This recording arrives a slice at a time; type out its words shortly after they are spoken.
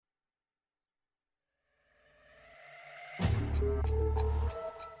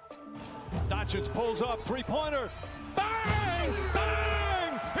Doncic pulls up, three-pointer. Bang!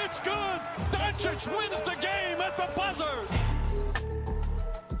 Bang! It's good! Doncic wins the game at the buzzer!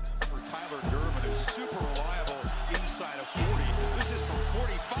 For Tyler Durbin, who's super reliable inside of 40. This is from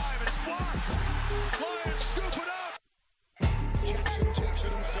 45, and it's blocked! Lions scoop it up! Jackson takes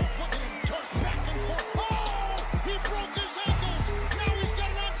it himself. Look at him turn back and forth. Oh! He broke his ankles! Now he's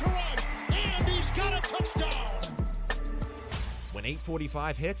got an entourage! And he's got a touchdown! When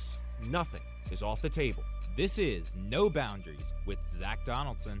 8:45 hits, nothing is off the table. This is No Boundaries with Zach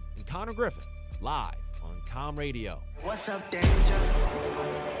Donaldson And Connor Griffin, live on Com Radio. What's up, danger?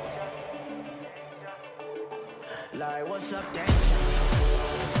 Like, what's up, danger?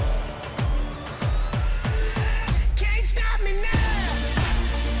 Can't stop me now!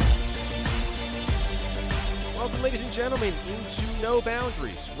 Welcome, ladies and gentlemen, into No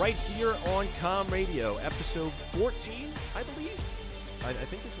Boundaries, right here on Com Radio, episode 14, I believe. I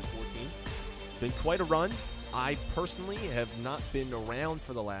think this is 14. Been quite a run. I personally have not been around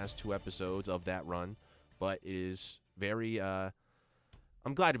for the last two episodes of that run, but it is very, I'm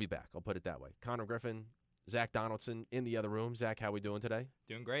glad to be back. I'll put it that way. Connor Griffin, Zach Donaldson in the other room. Zach, how we doing today?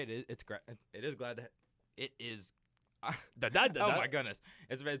 Doing great. It's great. It is glad to. It is. Oh my goodness!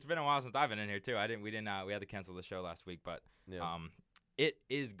 It's been a while since I've been in here too. We had to cancel the show last week, but Yeah. it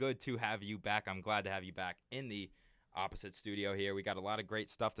is good to have you back. I'm glad to have you back in the opposite studio here. We got a lot of great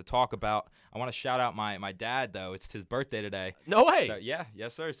stuff to talk about. I want to shout out my dad though. It's his birthday today. No way. So,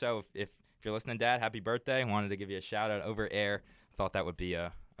 yes sir. So if you're listening, Dad, happy birthday. Wanted to give you a shout out over air. Thought that would be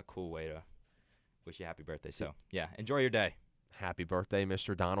a cool way to wish you a happy birthday. So yeah, enjoy your day. Happy birthday,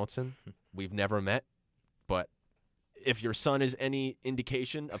 Mr. Donaldson. We've never met, but if your son is any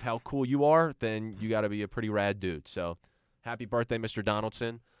indication of how cool you are, then you got to be a pretty rad dude. So happy birthday, Mr.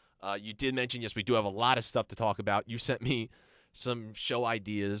 Donaldson. You did mention, yes, we do have a lot of stuff to talk about. You sent me some show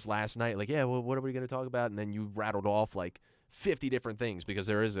ideas last night. Like, yeah, well, what are we going to talk about? And then you rattled off like 50 different things because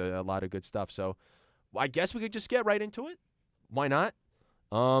there is a lot of good stuff. So I guess we could just get right into it. Why not?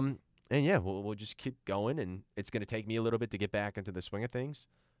 And yeah, we'll just keep going. And it's going to take me a little bit to get back into the swing of things.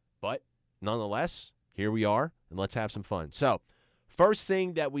 But nonetheless, here we are, and let's have some fun. So first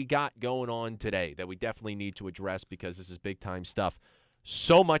thing that we got going on today that we definitely need to address because this is big-time stuff.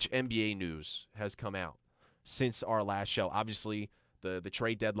 So much NBA news has come out since our last show. Obviously, the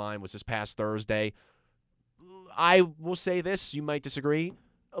trade deadline was this past Thursday. I will say this, you might disagree,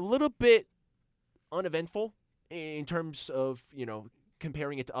 a little bit uneventful in terms of,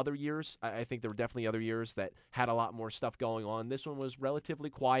 comparing it to other years. I think there were definitely other years that had a lot more stuff going on. This one was relatively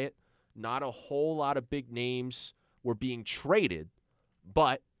quiet. Not a whole lot of big names were being traded,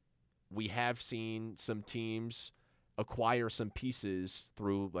 but we have seen some teams acquire some pieces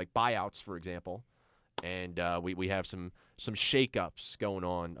through like buyouts, for example, and we have some shakeups going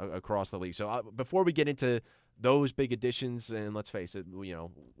on across the league. So before we get into those big additions, and let's face it,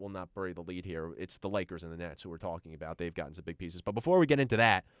 we'll not bury the lead here. It's the Lakers and the Nets who we're talking about. They've gotten some big pieces. But before we get into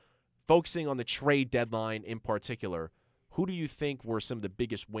that, focusing on the trade deadline in particular, who do you think were some of the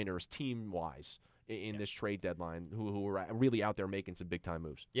biggest winners team-wise in this trade deadline who were really out there making some big-time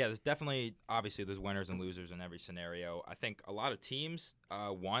moves? Yeah, there's definitely, obviously, there's winners and losers in every scenario. I think a lot of teams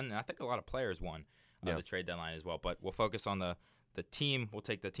won, and I think a lot of players won the trade deadline as well. But we'll focus on the team. We'll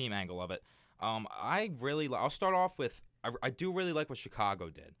take the team angle of it. I'll start off with, I do really like what Chicago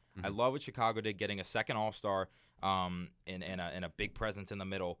did. Mm-hmm. I love what Chicago did, getting a second All-Star in a big presence in the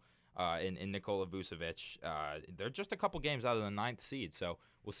middle. In Nikola Vucevic. They're just a couple games out of the 9th seed, so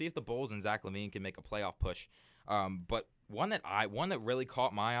we'll see if the Bulls and Zach LaVine can make a playoff push. But one that really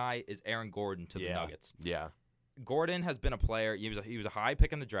caught my eye is Aaron Gordon to the Nuggets. Yeah, Gordon has been a player. He was a high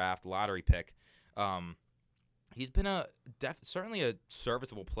pick in the draft, lottery pick. He's been certainly a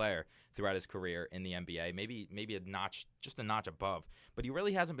serviceable player throughout his career in the NBA. Maybe just a notch above, but he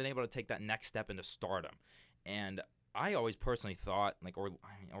really hasn't been able to take that next step into stardom. And I always personally thought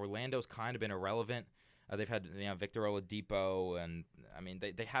Orlando's kind of been irrelevant. They've had Victor Oladipo, and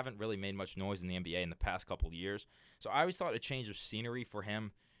they haven't really made much noise in the NBA in the past couple of years. So I always thought a change of scenery for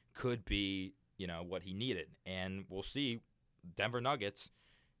him could be what he needed, and we'll see. Denver Nuggets.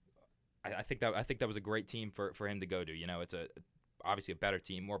 I think that was a great team for him to go to. It's obviously a better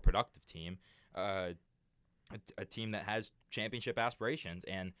team, more productive team. A team that has championship aspirations,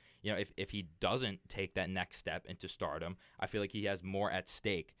 and if he doesn't take that next step into stardom, I feel like he has more at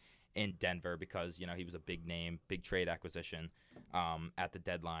stake in Denver because he was a big name, big trade acquisition at the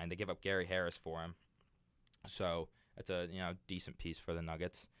deadline. They give up Gary Harris for him, so that's a decent piece for the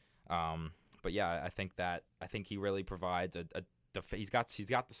Nuggets. But yeah, I think he really provides he's got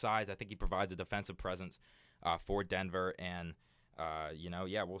the size. I think he provides a defensive presence for Denver, and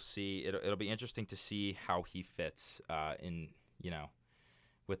We'll see. It'll be interesting to see how he fits in,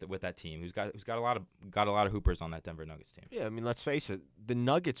 with that team. Who's got a lot of hoopers on that Denver Nuggets team. Yeah, I mean, let's face it. The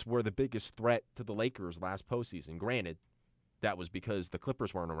Nuggets were the biggest threat to the Lakers last postseason. Granted, that was because the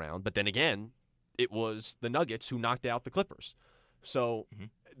Clippers weren't around. But then again, it was the Nuggets who knocked out the Clippers. So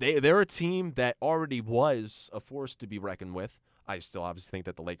they're a team that already was a force to be reckoned with. I still obviously think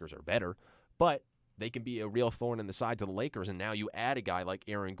that the Lakers are better, but they can be a real thorn in the side to the Lakers. And now you add a guy like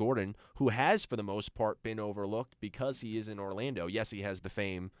Aaron Gordon, who has, for the most part, been overlooked because he is in Orlando. Yes, he has the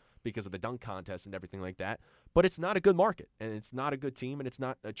fame because of the dunk contest and everything like that, but it's not a good market, and it's not a good team, and it's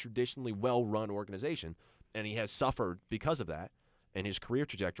not a traditionally well-run organization. And he has suffered because of that, and his career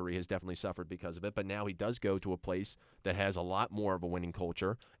trajectory has definitely suffered because of it. But now he does go to a place that has a lot more of a winning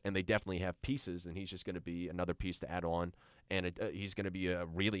culture, and they definitely have pieces, and he's just going to be another piece to add on. And he's going to be a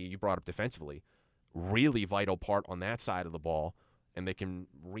really, you brought up defensively, really vital part on that side of the ball, and they can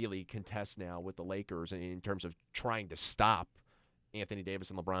really contest now with the Lakers in terms of trying to stop Anthony Davis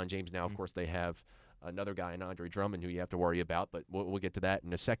and LeBron James. Now, of course, they have another guy in Andre Drummond who you have to worry about, but we'll get to that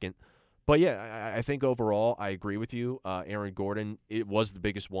in a second. But, yeah, I think overall I agree with you. Aaron Gordon, it was the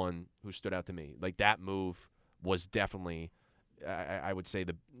biggest one who stood out to me. Like, that move was definitely, I would say,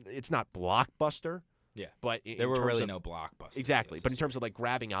 it's not blockbuster. Yeah, but there were really no blockbusters. Exactly, but in terms of, like,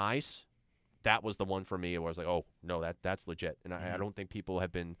 grabbing eyes, that was the one for me where I was like, oh, no, that's legit. And I don't think people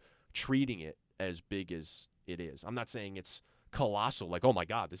have been treating it as big as it is. I'm not saying it's colossal, like, oh, my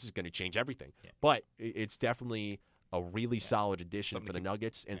God, this is going to change everything. Yeah. But it's definitely a really solid addition for the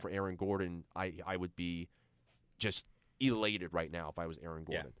Nuggets. And for Aaron Gordon, I would be just elated right now if I was Aaron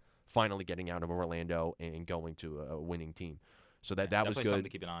Gordon. Finally getting out of Orlando and going to a winning team. So that was good. Something to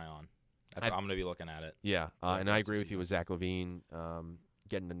keep an eye on. That's how I'm going to be looking at it. Yeah, and I agree with you with Zach LaVine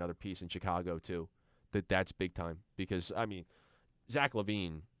getting another piece in Chicago too. That's big time because, I mean, Zach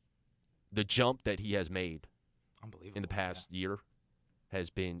LaVine, the jump that he has made in the past year has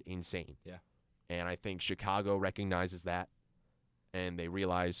been insane. Yeah. And I think Chicago recognizes that, and they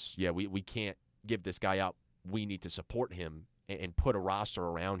realize, we can't give this guy up. We need to support him and put a roster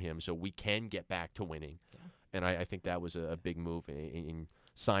around him so we can get back to winning. Yeah. And I think that was a big move in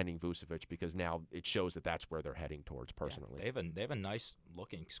signing Vucevic because now it shows that that's where they're heading towards personally. Yeah, they have a nice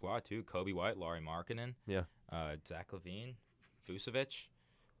looking squad too. Kobe White, Lauri Markkanen, Zach LaVine, Vucevic,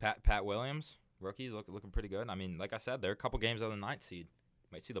 Pat Williams, rookie looking pretty good. I mean, like I said, they're a couple games out of the 9th seed.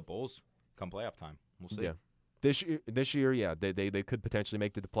 Might see the Bulls come playoff time. We'll see. Yeah. This year, they could potentially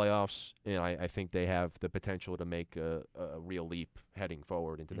make it to the playoffs, and I think they have the potential to make a real leap heading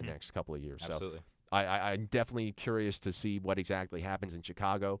forward into the next couple of years. Absolutely. So I'm definitely curious to see what exactly happens in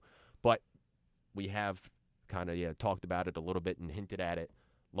Chicago, but we have kind of talked about it a little bit and hinted at it.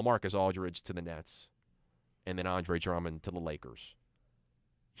 LaMarcus Aldridge to the Nets, and then Andre Drummond to the Lakers.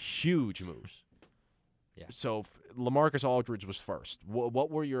 Huge moves. Yeah. So LaMarcus Aldridge was first. What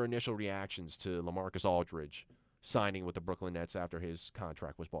were your initial reactions to LaMarcus Aldridge signing with the Brooklyn Nets after his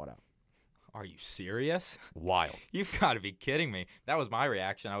contract was bought out? Are you serious? Wild. You've got to be kidding me. That was my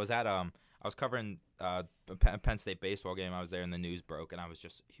reaction. I was at I was covering a Penn State baseball game. I was there and the news broke, and I was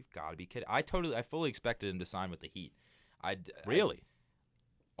just, you've got to be kidding. I fully expected him to sign with the Heat. Really?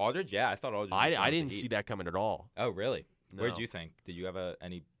 Aldridge? Yeah, I thought Aldridge. I didn't see that coming at all. Oh, really? No. Where did you think? Did you have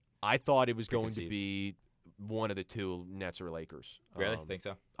any? I thought it was going to be one of the two, Nets or Lakers. Really? Think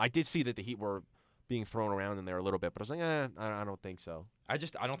so? I did see that the Heat were being thrown around in there a little bit, but I was like, I don't think so. I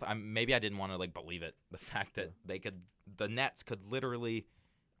don't. Maybe I didn't want to believe it. The fact that the Nets could literally,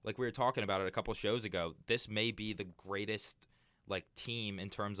 like we were talking about it a couple shows ago, this may be the greatest team in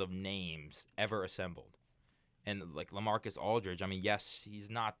terms of names ever assembled. And LaMarcus Aldridge, I mean, yes, he's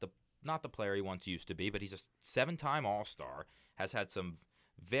not the player he once used to be, but he's a 7-time All-Star, has had some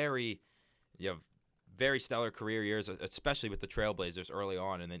very stellar career years, especially with the Trailblazers early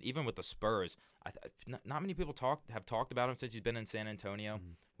on, and then even with the Spurs. Not many people have talked about him since he's been in San Antonio,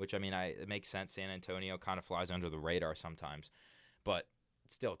 which, I mean, it makes sense. San Antonio kind of flies under the radar sometimes, but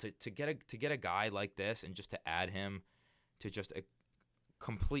still, to get a guy like this and just to add him to just a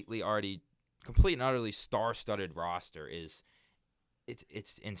complete and utterly star-studded roster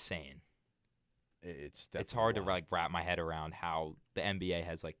it's insane. It's hard to wrap my head around how the NBA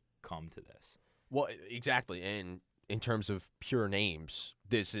has come to this. Well, exactly. And in terms of pure names,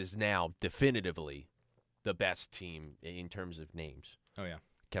 this is now definitively the best team in terms of names. Oh, yeah.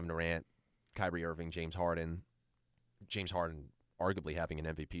 Kevin Durant, Kyrie Irving, James Harden. James Harden arguably having an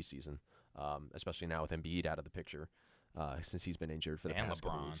MVP season, especially now with Embiid out of the picture since he's been injured for the past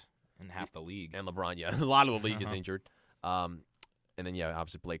couple weeks. And half the league. And LeBron, yeah. A lot of the league is injured. And then,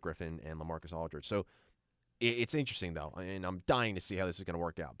 obviously Blake Griffin and LaMarcus Aldridge. So It's interesting, though, and I'm dying to see how this is going to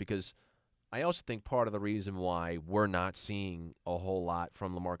work out because I also think part of the reason why we're not seeing a whole lot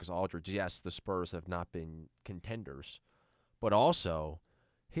from LaMarcus Aldridge, yes, the Spurs have not been contenders, but also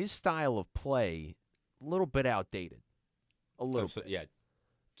his style of play, a little bit outdated. A little bit. Yeah,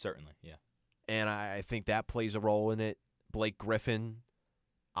 certainly, yeah. And I think that plays a role in it. Blake Griffin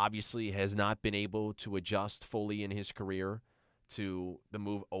obviously has not been able to adjust fully in his career to the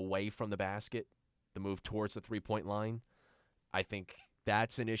move away from the basket, the move towards the three-point line. I think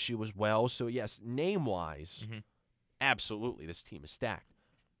that's an issue as well. So, yes, name-wise, absolutely, this team is stacked.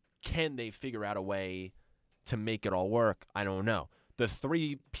 Can they figure out a way to make it all work? I don't know. The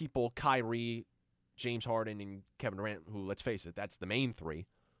three people, Kyrie, James Harden, and Kevin Durant, who, let's face it, that's the main three,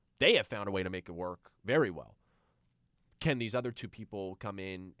 they have found a way to make it work very well. Can these other two people come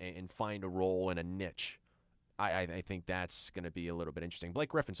in and find a role and a niche? I think that's going to be a little bit interesting. Blake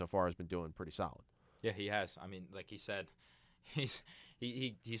Griffin so far has been doing pretty solid. Yeah, he has. I mean, like he said, he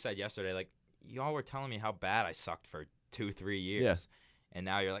said yesterday, like, y'all were telling me how bad I sucked for 2-3 years. Yes. And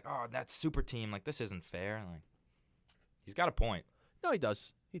now you're like, oh, that super team, like, this isn't fair. Like, he's got a point. No, he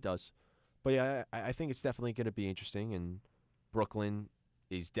does. He does. But, yeah, I think it's definitely going to be interesting, and Brooklyn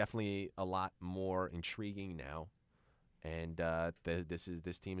is definitely a lot more intriguing now. And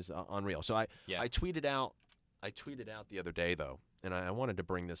this team is unreal. So I tweeted out the other day, though, and I wanted to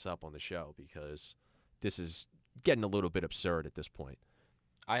bring this up on the show because this is getting a little bit absurd at this point.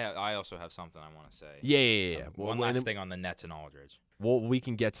 I also have something I want to say. Yeah. One last thing on the Nets and Aldridge. Well, we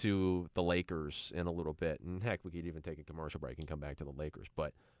can get to the Lakers in a little bit, and heck, we could even take a commercial break and come back to the Lakers.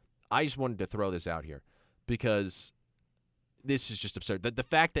 But I just wanted to throw this out here because this is just absurd. The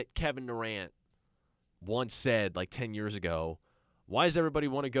fact that Kevin Durant once said, like 10 years ago, why does everybody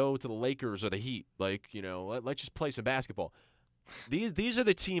want to go to the Lakers or the Heat? Like, let's just play some basketball. These are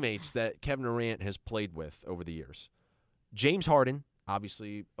the teammates that Kevin Durant has played with over the years. James Harden,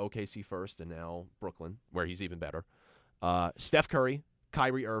 obviously OKC first, and now Brooklyn, where he's even better. Steph Curry,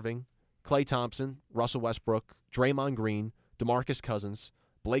 Kyrie Irving, Klay Thompson, Russell Westbrook, Draymond Green, DeMarcus Cousins,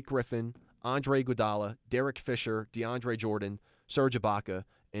 Blake Griffin, Andre Iguodala, Derek Fisher, DeAndre Jordan, Serge Ibaka,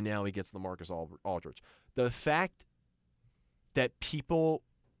 and now he gets LaMarcus Aldridge. The fact that people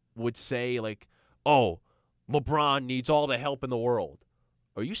would say, like, oh, LeBron needs all the help in the world.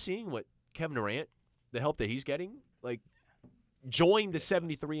 Are you seeing what Kevin Durant, the help that he's getting? Like, joined the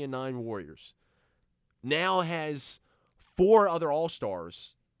 73-9 Warriors. Now has 4 other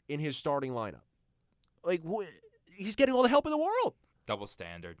All-Stars in his starting lineup. Like, he's getting all the help in the world. Double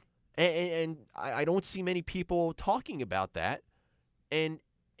standard. And I don't see many people talking about that. And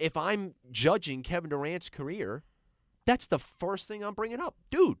if I'm judging Kevin Durant's career, that's the first thing I'm bringing up.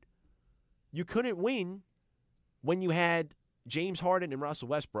 Dude, you couldn't win when you had James Harden and Russell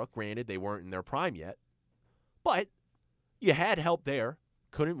Westbrook. Granted, they weren't in their prime yet. But you had help there.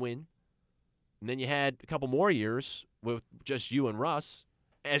 Couldn't win. And then you had a couple more years with just you and Russ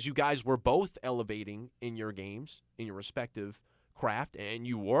as you guys were both elevating in your games, in your respective craft, and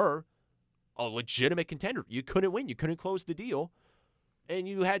you were a legitimate contender. You couldn't win. You couldn't close the deal. And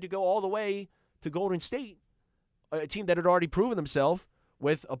you had to go all the way to Golden State, a team that had already proven themselves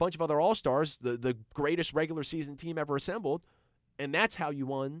with a bunch of other All-Stars, the greatest regular season team ever assembled. And that's how you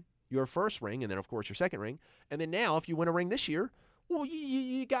won your first ring, and then, of course, your second ring. And then now, if you win a ring this year, well,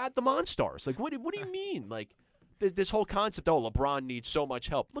 you got the Monstars. Like, what do you mean? Like, this whole concept, oh, LeBron needs so much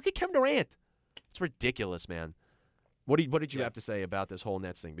help. Look at Kevin Durant. It's ridiculous, man. What did you have to say about this whole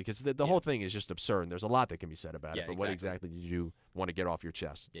Nets thing? Because the whole thing is just absurd. And there's a lot that can be said about it. But what exactly did you want to get off your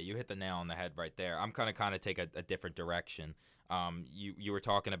chest? Yeah, you hit the nail on the head right there. I'm kind of take a different direction. You were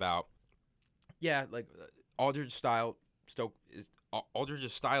talking about, like Aldridge's style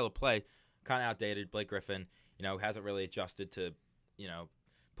of play kind of outdated. Blake Griffin, hasn't really adjusted to,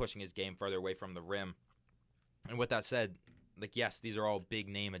 pushing his game further away from the rim. And with that said, like, yes, these are all big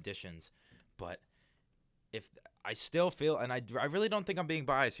name additions, but if I still feel, and I really don't think I'm being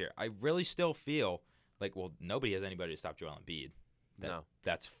biased here, I really still feel like, well, nobody has anybody to stop Joel Embiid. No.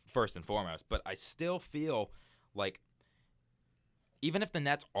 That's first and foremost. But I still feel like even if the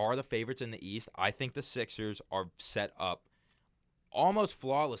Nets are the favorites in the East, I think the Sixers are set up almost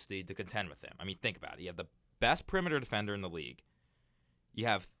flawlessly to contend with them. I mean, think about it. You have the best perimeter defender in the league. You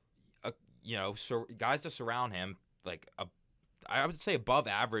have, guys to surround him, like I would say above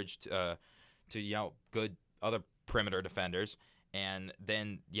average to good other perimeter defenders, and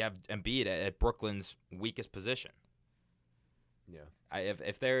then you have Embiid at Brooklyn's weakest position. Yeah.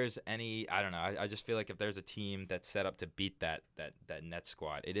 If there's any, I don't know. I just feel like if there's a team that's set up to beat that Nets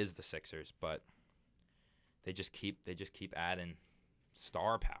squad, it is the Sixers. But they just keep adding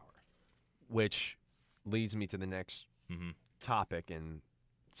star power. Which leads me to the next topic, and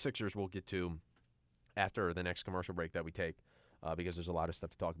Sixers we'll get to after the next commercial break that we take, because there's a lot of stuff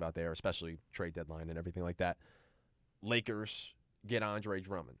to talk about there, especially trade deadline and everything like that. Lakers get Andre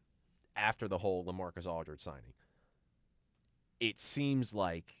Drummond after the whole LaMarcus Aldridge signing. It seems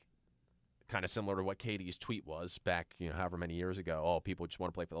like kind of similar to what KD's tweet was back, however many years ago. Oh, people just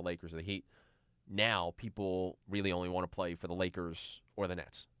want to play for the Lakers or the Heat. Now people really only want to play for the Lakers or the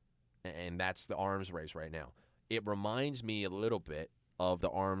Nets, and that's the arms race right now. It reminds me a little bit of the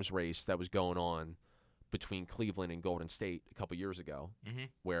arms race that was going on between Cleveland and Golden State a couple years ago,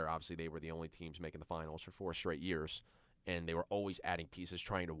 where obviously they were the only teams making the finals for 4 straight years, and they were always adding pieces,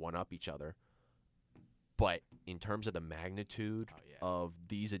 trying to one-up each other. But in terms of the magnitude of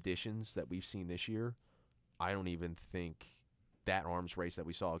these additions that we've seen this year, I don't even think that arms race that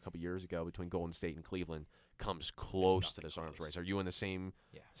we saw a couple years ago between Golden State and Cleveland comes close to this arms race. Are you in the same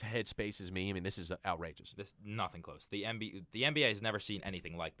headspace as me? I mean, this is outrageous. This nothing close. The NBA has never seen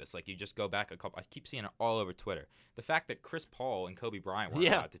anything like this. Like, you just go back a couple. I keep seeing it all over Twitter. The fact that Chris Paul and Kobe Bryant were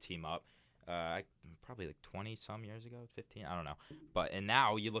about to team up, probably like 20 some years ago, 15, I don't know. And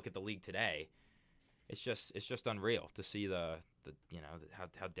now you look at the league today. It's just unreal to see how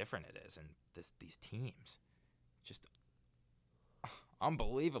different it is, and these teams, just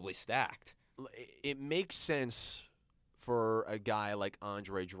unbelievably stacked. It makes sense for a guy like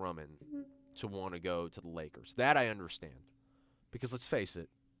Andre Drummond to want to go to the Lakers. That I understand, because let's face it,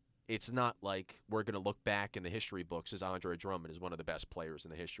 it's not like we're going to look back in the history books as Andre Drummond is one of the best players in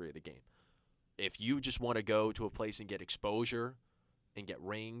the history of the game. If you just want to go to a place and get exposure and get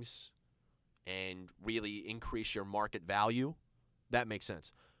rings and really increase your market value, that makes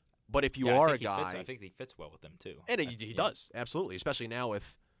sense. But if you are a guy, I think he fits well with them too. And he does, absolutely, especially now with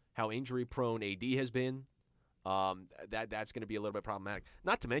how injury-prone AD has been. That's going to be a little bit problematic.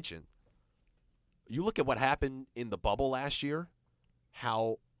 Not to mention, you look at what happened in the bubble last year,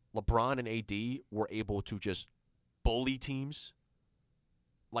 how LeBron and AD were able to just bully teams.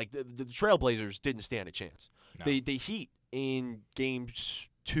 Like, the Trailblazers didn't stand a chance. No. The Heat in games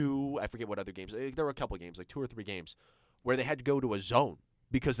 2, I forget what other games. There were a couple of games, like 2 or 3 games, where they had to go to a zone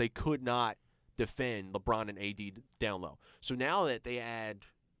because they could not defend LeBron and AD down low. So now that they add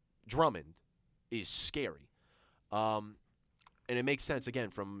Drummond is scary. And it makes sense, again,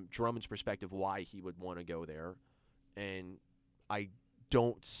 from Drummond's perspective, why he would want to go there. And I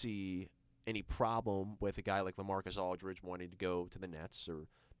don't see any problem with a guy like LaMarcus Aldridge wanting to go to the Nets or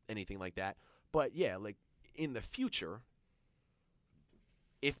anything like that. But, yeah, like in the future,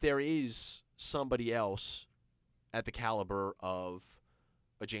 if there is somebody else at the caliber of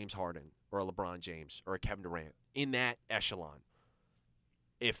a James Harden or a LeBron James or a Kevin Durant in that echelon,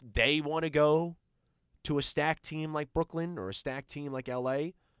 if they want to go to a stacked team like Brooklyn or a stacked team like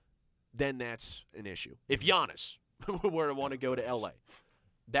L.A., then that's an issue. If Giannis were to want to go to L.A.,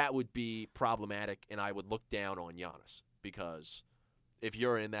 that would be problematic, and I would look down on Giannis, because if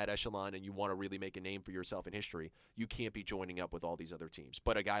you're in that echelon and you want to really make a name for yourself in history, you can't be joining up with all these other teams.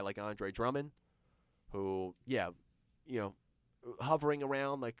 But a guy like Andre Drummond, who, hovering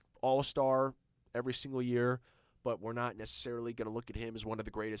around like all-star every single year, but we're not necessarily going to look at him as one of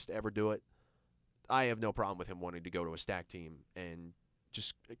the greatest to ever do it. I have no problem with him wanting to go to a stacked team and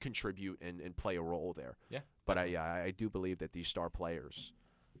just contribute and play a role there. Yeah. But I do believe that these star players,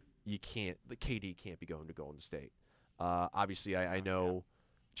 the KD can't be going to Golden State. Obviously, I know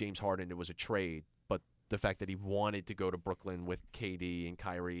James Harden, it was a trade, but the fact that he wanted to go to Brooklyn with KD and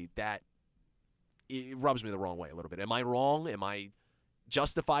Kyrie, it rubs me the wrong way a little bit. Am I wrong? Am I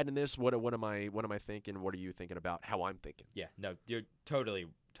justified in this? What am I thinking? What are you thinking about how I'm thinking? Yeah, no, you're totally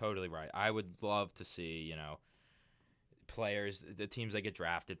right. I would love to see, players, the teams they get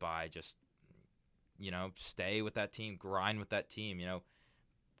drafted by, just, stay with that team, grind with that team,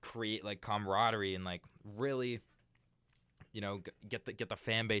 create like camaraderie and like really, get the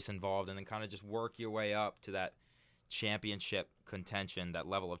fan base involved, and then kind of just work your way up to that championship contention, that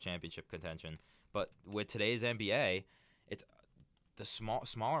level of championship contention. But with today's NBA, it's the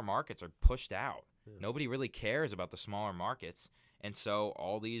smaller markets are pushed out. Yeah. Nobody really cares about the smaller markets, and so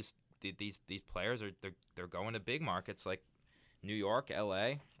all these players they're going to big markets like New York,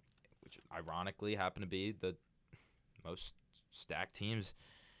 LA, which ironically happen to be the most stacked teams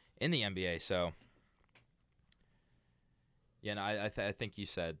in the NBA. So, yeah, no, I think you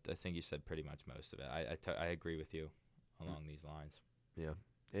said pretty much most of it. I agree with you along these lines. Yeah,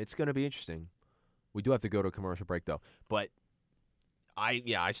 it's going to be interesting. We do have to go to a commercial break though, but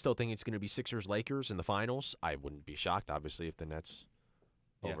I still think it's going to be Sixers-Lakers in the finals. I wouldn't be shocked, obviously, if the Nets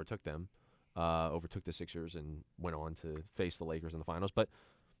overtook them, overtook the Sixers and went on to face the Lakers in the finals. But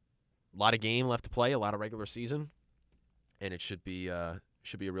lot of game left to play, a lot of regular season, and it should be a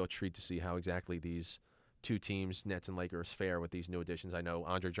real treat to see how exactly these two teams, Nets and Lakers, fare with these new additions. I know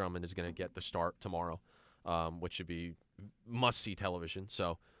Andre Drummond is going to get the start tomorrow, which should be must-see television.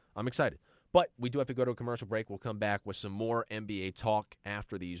 So I'm excited. But we do have to go to a commercial break. We'll come back with some more NBA talk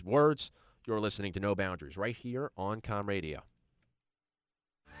after these words. You're listening to No Boundaries right here on Com Radio.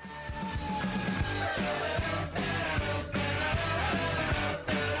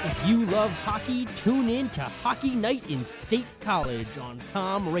 If you love hockey, tune in to Hockey Night in State College on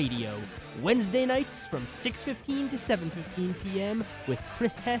Com Radio. Wednesday nights from 6:15 to 7:15 p.m. with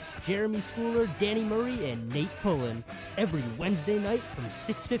Chris Hess, Jeremy Schooler, Danny Murray, and Nate Pullen. Every Wednesday night from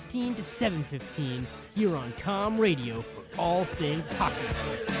 6:15 to 7:15 here on Com Radio for all things hockey.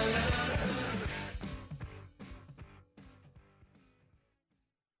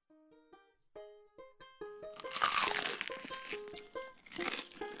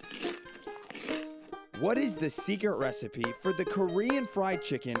 What is the secret recipe for the Korean fried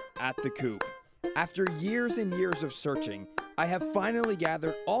chicken at the Coop? After years and years of searching, I have finally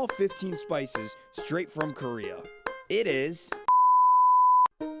gathered all 15 spices straight from Korea. It is...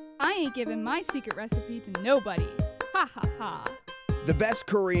 I ain't giving my secret recipe to nobody. Ha ha ha. the best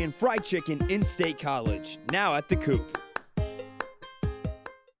Korean fried chicken in State College, now at the Coop.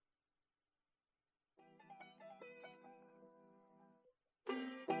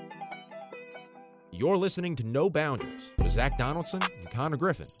 You're listening to No Boundaries with Zach Donaldson and Connor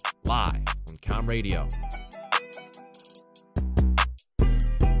Griffin, live on Com Radio.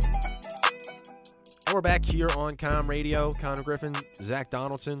 We're back here on Com Radio. Connor Griffin, Zach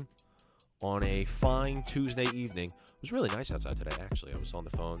Donaldson, on a fine Tuesday evening. It was really nice outside today, actually. I was on the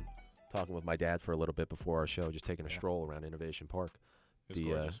phone talking with my dad for a little bit before our show, just taking a stroll around Innovation Park. It was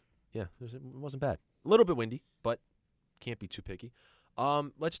gorgeous. It wasn't bad. A little bit windy, but can't be too picky.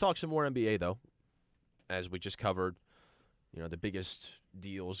 Let's talk some more NBA, though. As we just covered, the biggest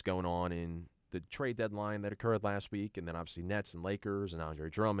deals going on in the trade deadline that occurred last week, and then obviously Nets and Lakers and Andre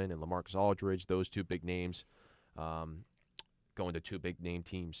Drummond and LaMarcus Aldridge, those two big names going to two big-name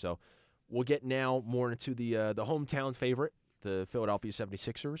teams. So we'll get now more into the hometown favorite, the Philadelphia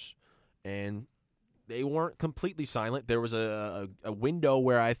 76ers, and they weren't completely silent. There was a window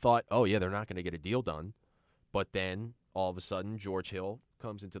where I thought, oh, yeah, they're not going to get a deal done. But then all of a sudden George Hill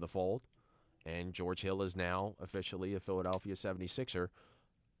comes into the fold. And George Hill is now officially a Philadelphia 76er.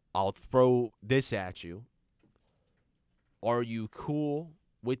 I'll throw this at you. Are you cool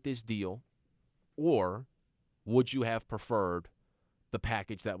with this deal? Or would you have preferred the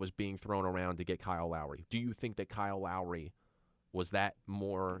package that was being thrown around to get Kyle Lowry? Do you think that Kyle Lowry was that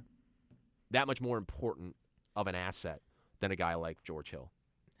much more important of an asset than a guy like George Hill?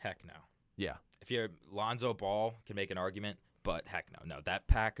 Heck no. Yeah. If you're Lonzo Ball, can make an argument. But heck no. That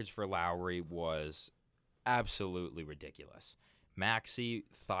package for Lowry was absolutely ridiculous. Maxey,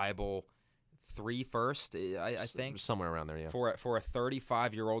 Thibault, 3 first, I think. Somewhere around there, yeah. For a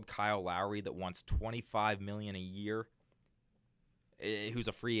 35-year-old Kyle Lowry that wants $25 million a year, who's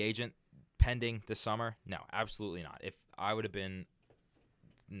a free agent pending this summer, no, absolutely not. If I would have been,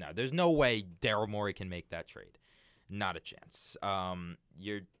 no, there's no way Daryl Morey can make that trade. Not a chance. I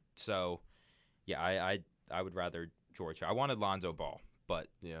would rather George Hill. I wanted Lonzo Ball, but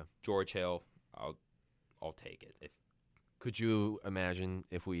yeah, George Hill, I'll take it. Could you imagine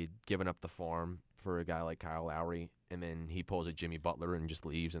if we had given up the farm for a guy like Kyle Lowry, and then he pulls a Jimmy Butler and just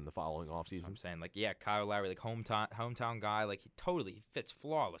leaves in the following offseason? I'm saying, Kyle Lowry, hometown guy, he fits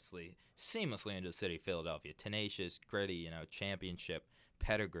flawlessly, seamlessly into the city of Philadelphia. Tenacious, gritty, championship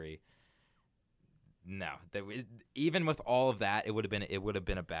pedigree. No, even with all of that, it would have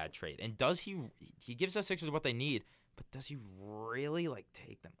been a bad trade. And does he gives us Sixers what they need, but does he really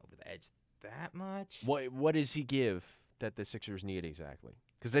take them over the edge that much? What does he give that the Sixers need exactly?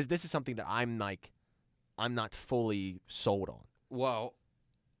 Because this is something that I'm not fully sold on. Well,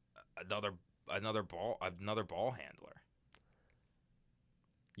 another ball handler.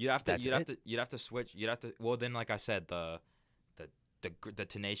 You'd have to switch. Well, then, like I said, the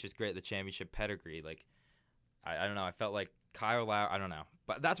tenacious, great, the championship pedigree. I don't know. I felt like Kyle Lowry. I don't know,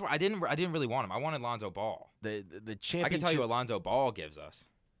 but that's why I didn't really want him. I wanted Lonzo Ball. The championship. I can tell you what Lonzo Ball gives us.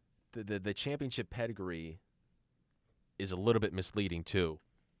 The championship pedigree is a little bit misleading too,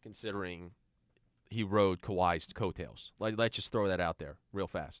 considering he rode Kawhi's coattails. Let's just throw that out there real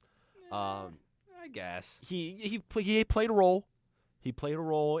fast. I guess he played a role. He played a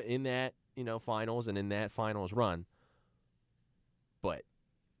role in that finals and in that finals run. But,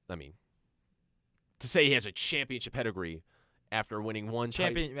 I mean, to say he has a championship pedigree after winning one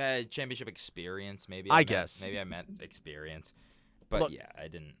championship experience, maybe. I guess. Maybe I meant experience. But, look, yeah, I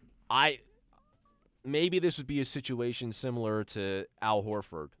didn't. Maybe this would be a situation similar to Al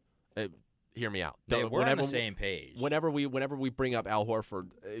Horford. Hear me out. We're on the same page. Whenever we bring up Al Horford,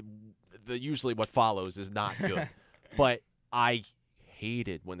 usually what follows is not good. But I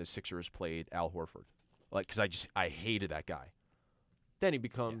hated when the Sixers played Al Horford, because I hated that guy. Then he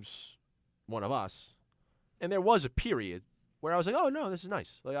becomes one of us, and there was a period where I was like, oh no, this is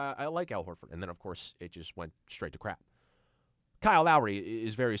nice. Like I like Al Horford, and then of course it just went straight to crap. Kyle Lowry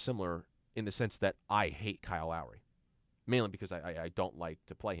is very similar in the sense that I hate Kyle Lowry, mainly because I don't like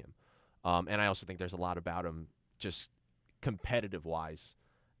to play him. And I also think there's a lot about him just competitive-wise.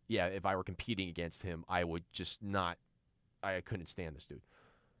 Yeah, if I were competing against him, I would just not – I couldn't stand this dude.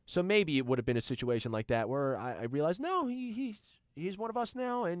 So maybe it would have been a situation like that where I realized, no, he's one of us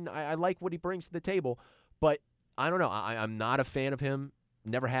now, and I like what he brings to the table. But I don't know. I'm not a fan of him,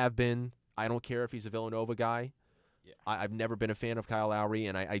 never have been. I don't care if he's a Villanova guy. Yeah. I've never been a fan of Kyle Lowry,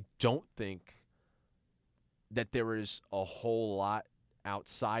 and I don't think that there is a whole lot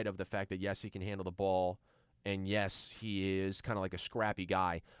outside of the fact that, yes, he can handle the ball, and yes, he is kind of like a scrappy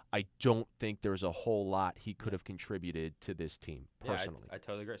guy. I don't think there's a whole lot he could have contributed to this team, personally. Yeah, I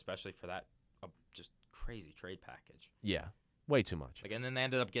totally agree, especially for that just crazy trade package. Yeah, way too much. And then they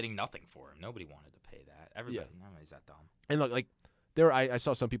ended up getting nothing for him. Nobody wanted to pay that. Nobody's that dumb. And look, I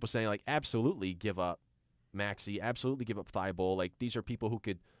saw some people saying, absolutely give up Maxey, absolutely give up Thibault. These are people who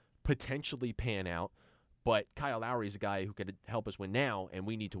could potentially pan out, but Kyle Lowry is a guy who could help us win now, and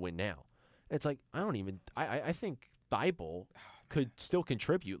we need to win now. It's I think Thibault could still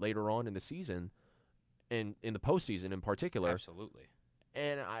contribute later on in the season, and in the postseason in particular. Absolutely.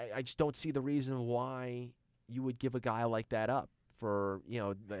 And I just don't see the reason why you would give a guy like that up for,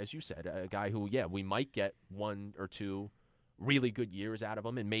 as you said, a guy who, we might get 1 or 2 really good years out of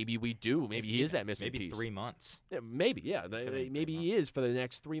him, and maybe we do. Maybe he is that missing piece. Maybe 3 months. Yeah, maybe, yeah. Maybe he is for the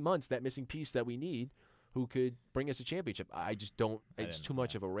next 3 months that missing piece that we need, who could bring us a championship. I just don't. It's too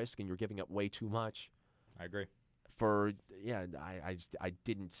much of a risk, and you're giving up way too much. I agree. I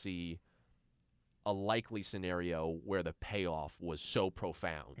didn't see a likely scenario where the payoff was so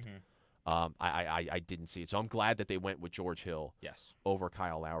profound. Mm-hmm. I didn't see it. So I'm glad that they went with George Hill over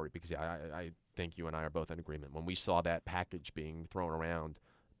Kyle Lowry, because I think you and I are both in agreement. When we saw that package being thrown around,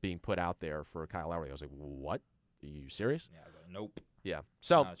 being put out there for Kyle Lowry, I was like, what? Are you serious? Yeah, I was like, nope. Yeah.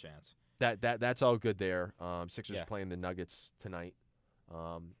 So not a chance. That's all good there. Sixers Yeah. playing the Nuggets tonight.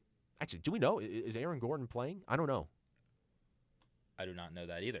 Actually, do we know? Is Aaron Gordon playing? I don't know. I do not know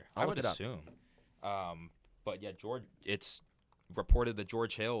that either. I'll I look would it up. assume. But yeah, it's reported that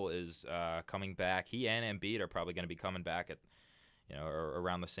George Hill is coming back. He and Embiid are probably going to be coming back at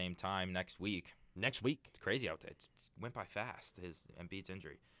around the same time next week. Next week. It's crazy out there. It went by fast, his Embiid's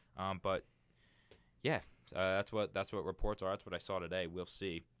injury. But yeah, that's what reports are. That's what I saw today. We'll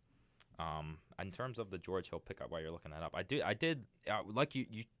see. In terms of the George Hill pickup, while you're looking that up, I did like you.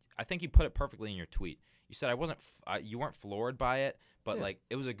 I think you put it perfectly in your tweet. You said you weren't floored by it, but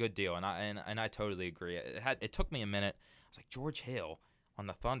it was a good deal, and I totally agree. It took me a minute. I was like, George Hill on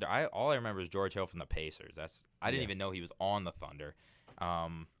the Thunder. All I remember is George Hill from the Pacers. I didn't even know he was on the Thunder.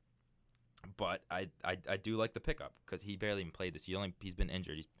 But I do like the pickup because he barely even played this. He's been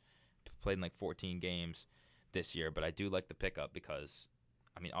injured. He's played in 14 games this year, but I do like the pickup because,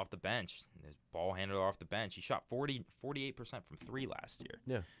 off the bench, his ball handler off the bench, he shot 48% from 3 last year.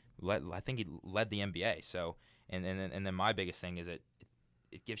 Yeah. I think he led the NBA. So, and then my biggest thing is it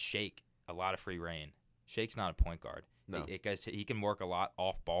gives Shake a lot of free reign. Shake's not a point guard. No. He can work a lot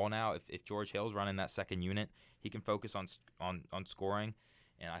off ball now. If George Hill's running that second unit, he can focus on scoring,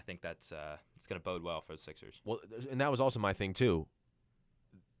 and I think that's it's going to bode well for the Sixers. Well, and that was also my thing too.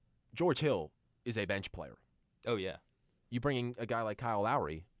 George Hill is a bench player. Oh yeah. You bringing a guy like Kyle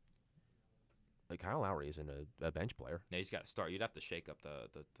Lowry. Kyle Lowry isn't a bench player. Yeah, he's got to start. You'd have to shake up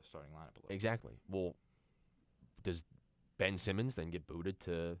the starting lineup a little. Exactly. Well, does Ben Simmons then get booted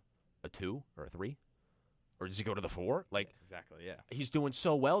to a 2 or a 3? Or does he go to the 4? Exactly, yeah. He's doing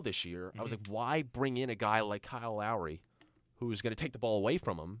so well this year. Mm-hmm. I was like, why bring in a guy like Kyle Lowry who is going to take the ball away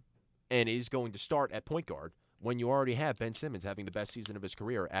from him and is going to start at point guard when you already have Ben Simmons having the best season of his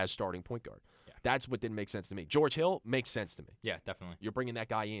career as starting point guard? Yeah. That's what didn't make sense to me. George Hill makes sense to me. Yeah, definitely. You're bringing that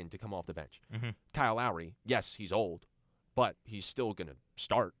guy in to come off the bench. Mm-hmm. Kyle Lowry, yes, he's old, but he's still going to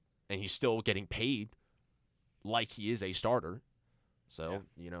start, and he's still getting paid like he is a starter. So,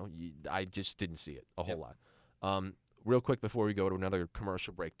 I just didn't see it a whole lot. Real quick before we go to another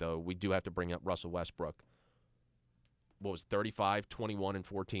commercial break, though, we do have to bring up Russell Westbrook. What was it, 35, 21, and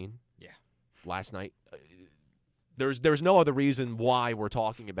 14? Yeah. Last night. There's no other reason why we're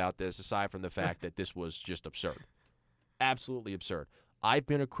talking about this aside from the fact that this was just absurd. Absolutely absurd. I've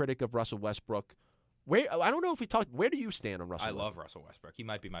been a critic of Russell Westbrook. I don't know if we talked. Where do you stand on Russell? I Westbrook? love Russell Westbrook. He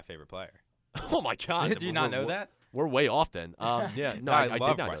might be my favorite player. Oh my God! Did you not know that? We're way off then. Yeah, no, I I love did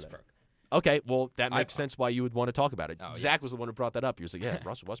not know Westbrook. that. Okay, well that makes sense why you would want to talk about it. Oh, Zach yes. was the one who brought that up. He was like, "Yeah,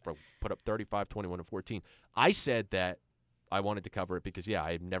 Russell Westbrook put up 35, 21, and 14." I said that I wanted to cover it because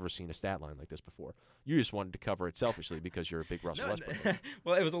I've never seen a stat line like this before. You just wanted to cover it selfishly because you're a big Russell Westbrook fan.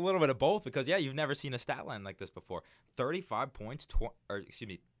 Well, it was a little bit of both because you've never seen a stat line like this before. 35 points,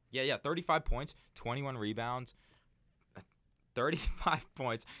 35 points, 21 rebounds, 35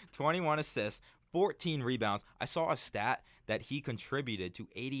 points, 21 assists, 14 rebounds. I saw a stat that he contributed to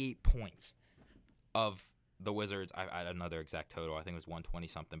 88 points of the Wizards. I don't know their exact total. I think it was 120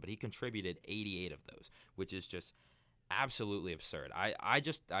 something, but he contributed 88 of those, which is just absolutely absurd. I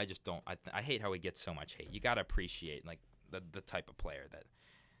just don't. I hate how he gets so much hate. You got to appreciate like the type of player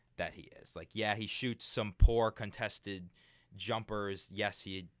that he is. Like, yeah, he shoots some poor contested jumpers. Yes,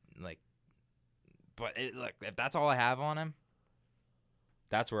 but look, if that's all I have on him,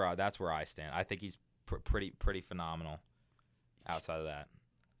 that's where I stand. I think he's pretty phenomenal. Outside of that,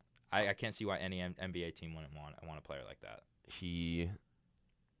 I can't see why any NBA team wouldn't want a player like that. He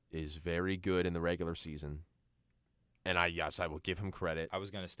is very good in the regular season, and I will give him credit. I was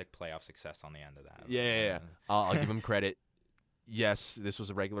gonna stick playoff success on the end of that. Yeah. I'll give him credit. Yes, this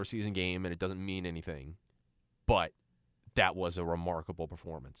was a regular season game, and it doesn't mean anything, but that was a remarkable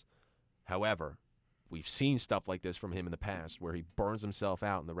performance. However, we've seen stuff like this from him in the past where he burns himself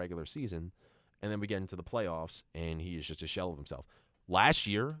out in the regular season, and then we get into the playoffs, and he is just a shell of himself. Last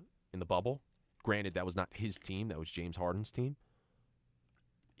year in the bubble, granted that was not his team, that was James Harden's team,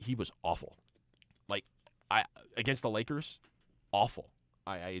 he was awful. Like, against the Lakers, awful.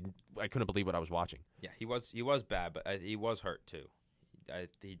 I couldn't believe what I was watching. Yeah, he was bad, but he was hurt too.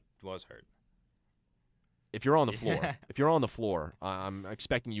 He was hurt. If you're on the floor, I'm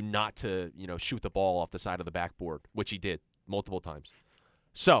expecting you not to, shoot the ball off the side of the backboard, which he did multiple times.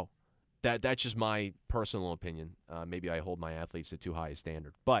 So that's just my personal opinion. Maybe I hold my athletes to too high a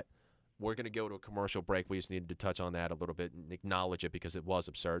standard. But we're going to go to a commercial break. We just needed to touch on that a little bit and acknowledge it because it was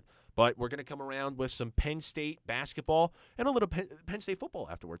absurd. But we're going to come around with some Penn State basketball and a little Penn State football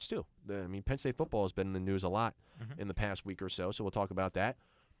afterwards, too. Penn State football has been in the news a lot in the past week or so we'll talk about that.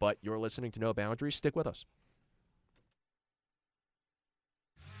 But you're listening to No Boundaries. Stick with us.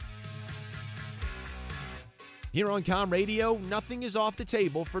 Here on Com Radio, nothing is off the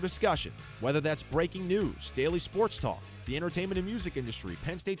table for discussion. Whether that's breaking news, daily sports talk, the entertainment and music industry,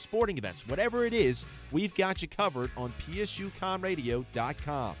 Penn State sporting events, whatever it is, we've got you covered on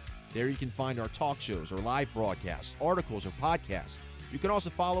psucomradio.com. There you can find our talk shows or live broadcasts, articles, or podcasts. You can also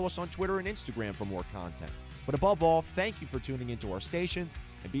follow us on Twitter and Instagram for more content. But above all, thank you for tuning into our station,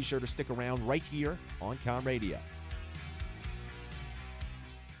 and be sure to stick around right here on Com Radio.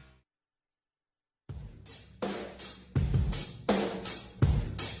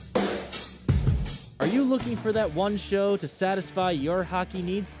 Are you looking for that one show to satisfy your hockey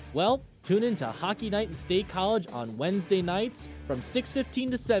needs? Well, tune in to Hockey Night in State College on Wednesday nights from 6:15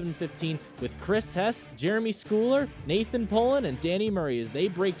 to 7:15 with Chris Hess, Jeremy Schooler, Nathan Pullen, and Danny Murray as they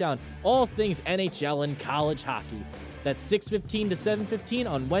break down all things NHL and college hockey. That's 6:15 to 7:15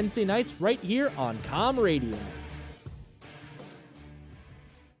 on Wednesday nights right here on Com Radio.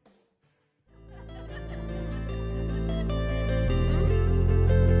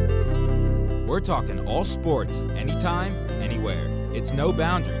 We're talking all sports, anytime, anywhere. It's No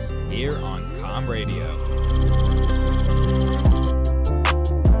Boundaries here on Com Radio.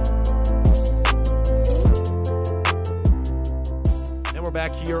 And we're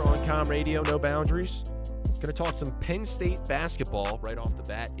back here on Com Radio, No Boundaries. Going to talk some Penn State basketball right off the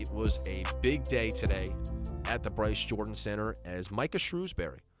bat. It was a big day today at the Bryce Jordan Center as Micah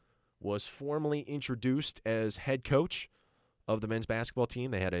Shrewsbury was formally introduced as head coach of the men's basketball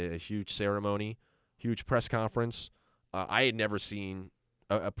team. They had a huge ceremony, huge press conference. I had never seen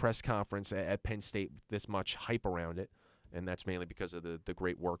a press conference at Penn State with this much hype around it, and that's mainly because of the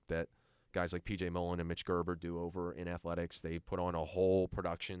great work that guys like P.J. Mullen and Mitch Gerber do over in athletics. They put on a whole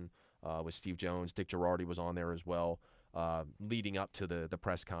production with Steve Jones. Dick Girardi was on there as well, leading up to the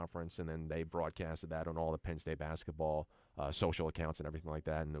press conference, and then they broadcasted that on all the Penn State basketball social accounts and everything like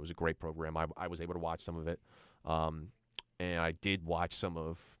that, and it was a great program. I was able to watch some of it. And I did watch some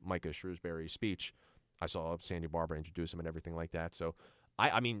of Micah Shrewsbury's speech. I saw Sandy Barber introduce him and everything like that. So,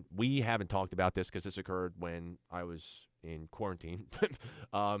 I mean, we haven't talked about this because this occurred when I was in quarantine.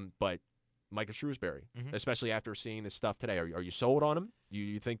 But Micah Shrewsbury, especially after seeing this stuff today, are you sold on him?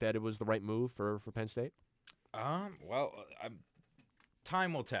 You think that it was the right move for Penn State? Well,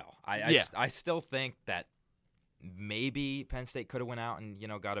 time will tell. I still think that maybe Penn State could have went out and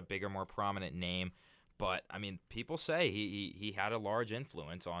got a bigger, more prominent name. But I mean, people say he had a large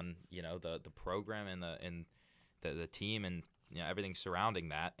influence on the program and the team and everything surrounding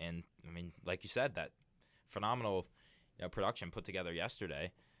that. And I mean, like you said, that phenomenal production put together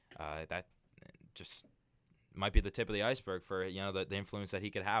yesterday, that just might be the tip of the iceberg for the influence that he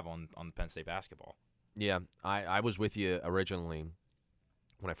could have on Penn State basketball. Yeah, I was with you originally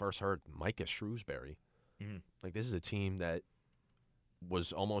when I first heard Micah Shrewsbury. Mm-hmm. Like, this is a team that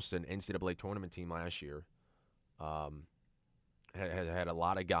was almost an NCAA tournament team last year. Had a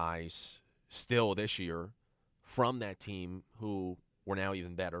lot of guys still this year from that team who were now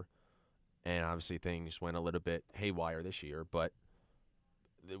even better. And obviously things went a little bit haywire this year, but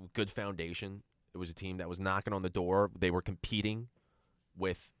good foundation. It was a team that was knocking on the door. They were competing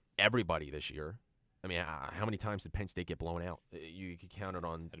with everybody this year. I mean, how many times did Penn State get blown out? You could count it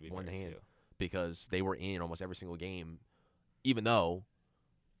on one hand because they were in almost every single game, even though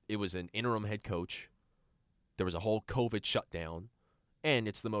it was an interim head coach. There was a whole COVID shutdown, and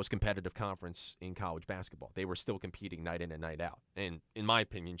it's the most competitive conference in college basketball. They were still competing night in and night out, and in my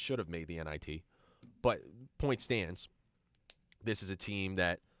opinion, should have made the NIT. But point stands, this is a team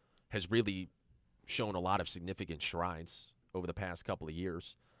that has really shown a lot of significant strides over the past couple of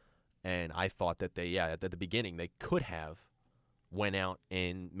years. And I thought that at the beginning, they could have went out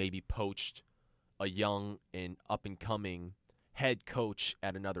and maybe poached a young and up-and-coming head coach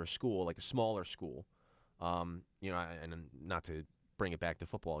at another school, like a smaller school. And not to bring it back to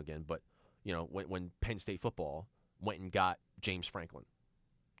football again, but, when Penn State football went and got James Franklin,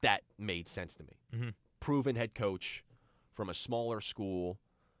 that made sense to me. Mm-hmm. Proven head coach from a smaller school,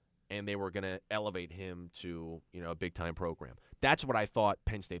 and they were going to elevate him to, a big-time program. That's what I thought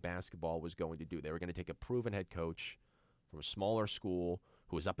Penn State basketball was going to do. They were going to take a proven head coach from a smaller school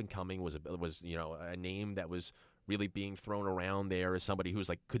who was up and coming, was a name that was really being thrown around there as somebody who's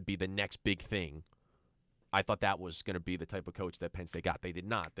could be the next big thing. I thought that was going to be the type of coach that Penn State got. They did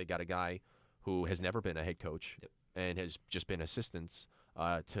not. They got a guy who has never been a head coach and has just been assistants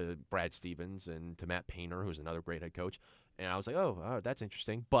to Brad Stevens and to Matt Painter, who's another great head coach. And I was like, oh, that's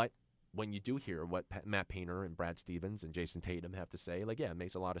interesting. But when you do hear what Matt Painter and Brad Stevens and Jason Tatum have to say, it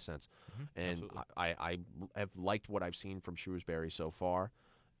makes a lot of sense. Mm-hmm. And I have liked what I've seen from Shrewsbury so far,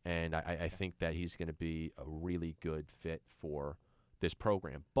 and I think that he's going to be a really good fit for this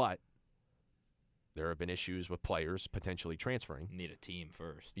program. But there have been issues with players potentially transferring. Need a team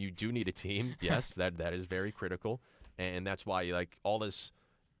first. You do need a team, yes. that is very critical, and that's why all this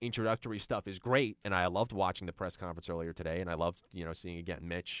introductory stuff is great. And I loved watching the press conference earlier today, and I loved seeing again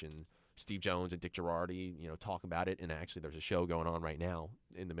Mitch and Steve Jones and Dick Girardi talk about it. And actually, there's a show going on right now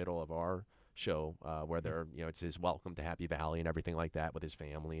in the middle of our show where they're it's his welcome to Happy Valley and everything like that with his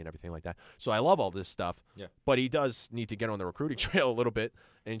family and everything like that. So I love all this stuff. Yeah. But he does need to get on the recruiting trail a little bit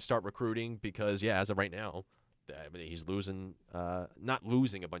and start recruiting because as of right now, he's losing, not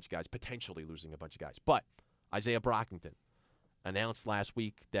losing a bunch of guys, potentially losing a bunch of guys. But Isaiah Brockington announced last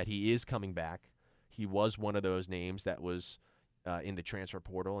week that he is coming back. He was one of those names that was in the transfer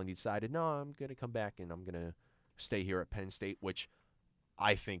portal, and he decided, no, I'm going to come back and I'm going to stay here at Penn State, which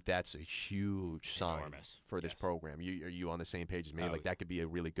I think that's a huge sign for this program. Are you on the same page as me? That could be a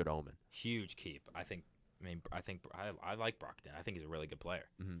really good omen. Huge keep. I like Brockton. I think he's a really good player.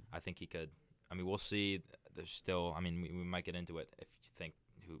 Mm-hmm. I think he could. I mean, we'll see. There's still. I mean, we might get into it if you think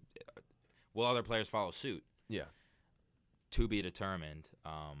will other players follow suit? Yeah. To be determined.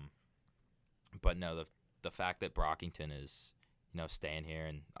 But no, the fact that Brockington is staying here,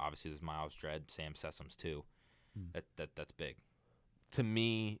 and obviously there's Miles Dredd, Sam Sessoms too. That's big. To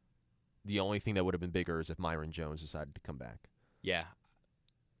me, the only thing that would have been bigger is if Myron Jones decided to come back. Yeah.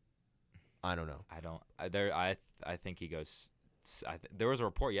 I don't know. I think he goes. There was a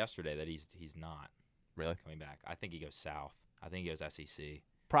report yesterday that he's not really coming back. I think he goes south. I think he goes SEC.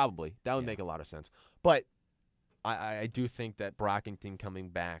 Probably. That would make a lot of sense. But I do think that Brockington coming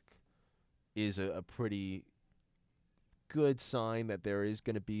back is a pretty good sign that there is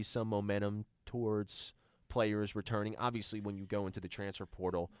going to be some momentum towards players returning. Obviously, when you go into the transfer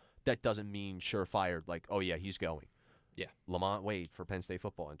portal, that doesn't mean surefire, he's going. Yeah. Lamont Wade for Penn State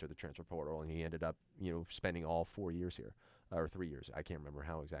football entered the transfer portal, and he ended up, spending all 4 years here, or 3 years. I can't remember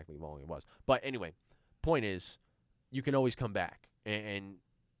how exactly long it was. But anyway, point is, you can always come back. And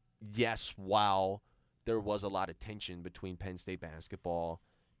yes, while there was a lot of tension between Penn State basketball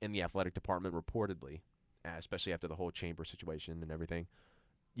and the athletic department reportedly, especially after the whole Chamber situation and everything,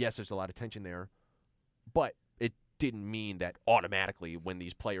 yes, there's a lot of tension there. But it didn't mean that automatically when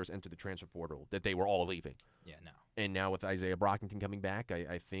these players entered the transfer portal that they were all leaving. Yeah, no. And now with Isaiah Brockington coming back,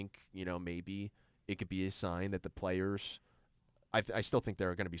 I think, maybe it could be a sign that the players. I still think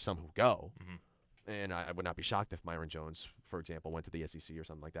there are going to be some who go, and I would not be shocked if Myron Jones, for example, went to the SEC or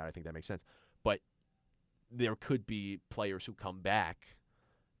something like that. I think that makes sense. But there could be players who come back,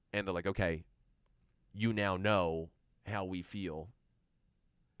 and they're like, okay, you now know how we feel,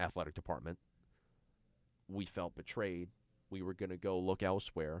 athletic department. We felt betrayed. We were going to go look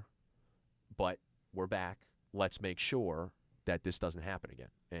elsewhere, but we're back. Let's make sure that this doesn't happen again,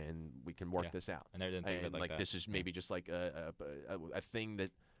 and we can work this out. And they didn't think of it like that. This is maybe just like a thing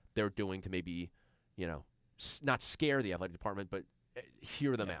that they're doing to maybe, not scare the athletic department, but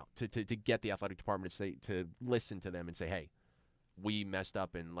hear them out, to get the athletic department to listen to them and say, hey, we messed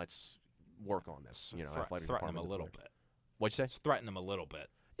up and let's work on this. Athletic threaten them department a little bit. What'd you say? Threaten them a little bit.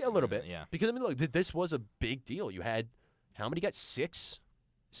 Yeah, a little bit. Yeah. Because, I mean, look, this was a big deal. You had, how many got? Six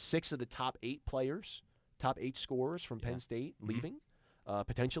of the top 8 players, top 8 scorers from Penn State leaving,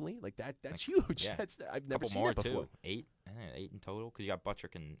 potentially. Like, that's huge. Yeah. I've never seen more that before. too. 8 in total, because you got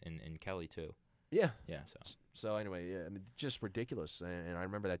Buttrick and Kelly, too. Yeah. Yeah, So anyway, I mean, just ridiculous. And I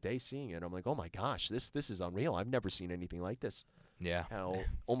remember that day seeing it. I'm like, oh, my gosh, this is unreal. I've never seen anything like this. Yeah. How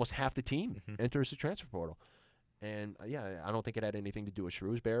almost half the team enters the transfer portal. And, I don't think it had anything to do with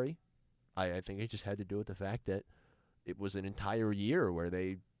Shrewsbury. I think it just had to do with the fact that it was an entire year where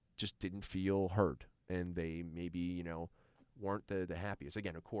they just didn't feel heard. And they maybe, weren't the happiest,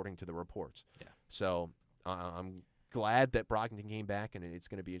 again, according to the reports. Yeah. So I'm glad that Brockington came back, and it's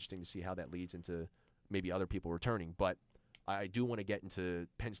going to be interesting to see how that leads into maybe other people returning. But I do want to get into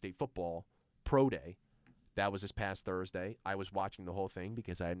Penn State football pro day. That was this past Thursday. I was watching the whole thing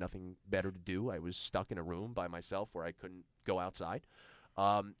because I had nothing better to do. I was stuck in a room by myself where I couldn't go outside.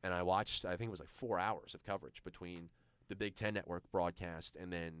 And I watched, I think it was like 4 hours of coverage between the Big Ten Network broadcast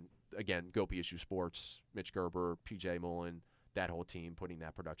and then, again, Go PSU Sports, Mitch Gerber, PJ Mullen, that whole team putting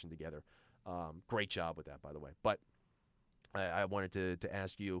that production together. Great job with that, by the way. But I wanted to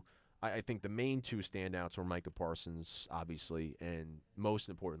ask you, I think the main 2 standouts were Micah Parsons, obviously, and most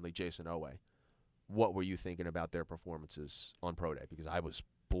importantly, Jason Owe. What were you thinking about their performances on Pro Day? Because I was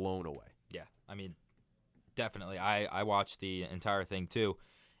blown away. Yeah, I mean, definitely. I watched the entire thing, too.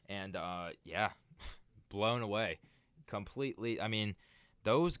 And, blown away completely. I mean,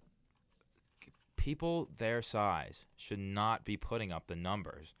 those people their size should not be putting up the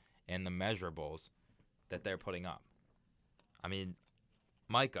numbers and the measurables that they're putting up. I mean,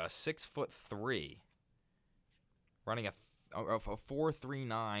 Micah, 6'3", running a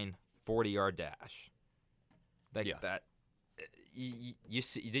 4.39 40-yard dash. That you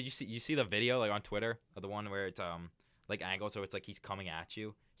see? Did you see the video like on Twitter of the one where it's like angled so it's like he's coming at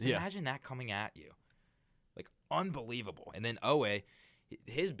you? So imagine that coming at you, like unbelievable. And then Owe,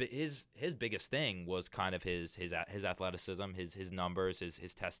 his biggest thing was kind of his athleticism, his numbers,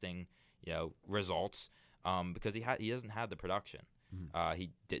 his testing, results. Because he doesn't have the production.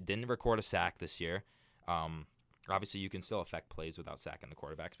 He didn't record a sack this year. Obviously, you can still affect plays without sacking the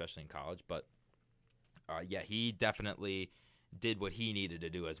quarterback, especially in college. But, he definitely did what he needed to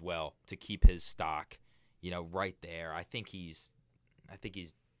do as well to keep his stock, right there. I think he's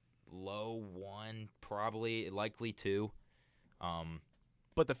low 1, probably, likely 2.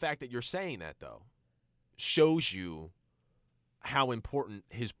 But the fact that you're saying that, though, shows you how important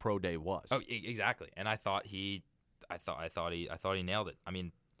his pro day was. Oh, exactly. And I thought he nailed it. I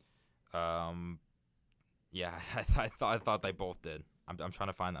mean, I thought they both did. I'm trying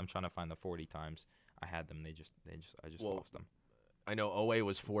to find the 40 times I had them. I just lost them. I know Owe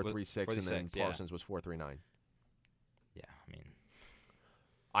was 4.36 and then Parsons was 4.39. Yeah, I mean,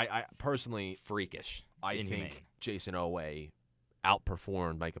 I personally freakish. I think Jason Owe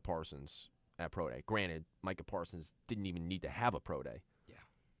outperformed Micah Parsons at Pro Day. Granted, Micah Parsons didn't even need to have a Pro Day. Yeah.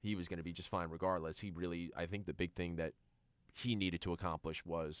 He was going to be just fine regardless. I think the big thing that he needed to accomplish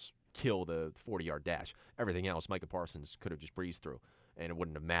was kill the 40-yard dash. Everything else, Micah Parsons could have just breezed through, and it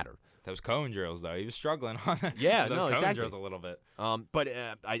wouldn't have mattered. Those cone drills, though, he was struggling on those cone exactly. drills a little bit. But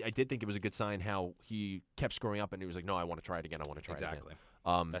I did think it was a good sign how he kept screwing up, and he was like, no, I want to try it again. I want to try it again.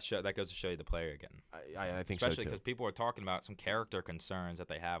 Exactly. That goes to show you the player again. I think so, too. Especially because people are talking about some character concerns that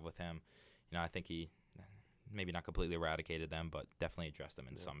they have with him. I think he maybe not completely eradicated them, but definitely addressed them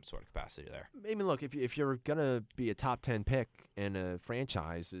in some sort of capacity there. I mean, look, if you're going to be a top 10 pick and a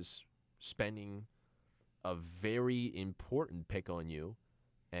franchise is spending a very important pick on you,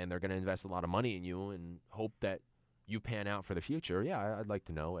 and they're going to invest a lot of money in you and hope that you pan out for the future, I'd like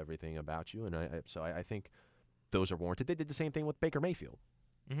to know everything about you. And so I think those are warranted. They did the same thing with Baker Mayfield.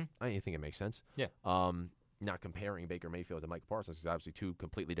 Mm-hmm. I think it makes sense. Yeah. Not comparing Baker Mayfield to Mike Parsons, because obviously 2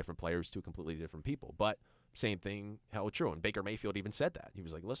 completely different players, 2 completely different people. But same thing held true. And Baker Mayfield even said that. He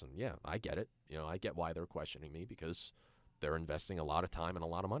was like, listen, yeah, I get it. I get why they're questioning me because they're investing a lot of time and a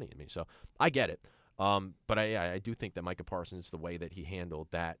lot of money in me. So I get it. But I do think that Micah Parsons, the way that he handled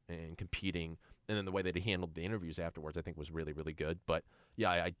that and competing, and then the way that he handled the interviews afterwards, I think was really, really good. But, yeah,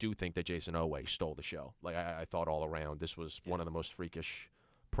 I do think that Jason Oweh stole the show. Like, I thought all around this was one of the most freakish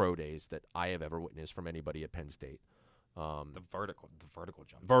pro days that I have ever witnessed from anybody at Penn State. The vertical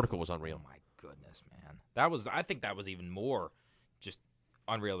jump. Vertical was unreal. Oh, my goodness, man. I think that was even more just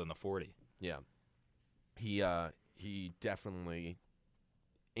unreal than the 40. Yeah. He definitely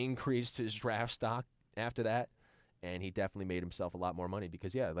increased his draft stock after that, and he definitely made himself a lot more money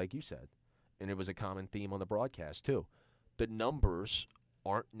because, yeah, like you said, and it was a common theme on the broadcast too, the numbers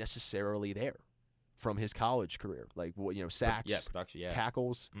aren't necessarily there from his college career. Like, sacks, production,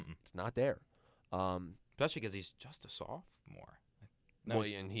 tackles, it's not there. Especially because he's just a sophomore.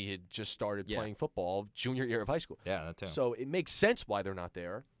 And he had just started playing football junior year of high school. Yeah, that too. So it makes sense why they're not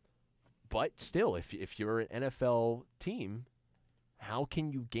there. But still, if you're an NFL team, how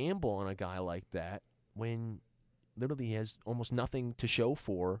can you gamble on a guy like that when literally he has almost nothing to show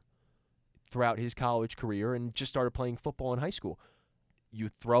for throughout his college career and just started playing football in high school? You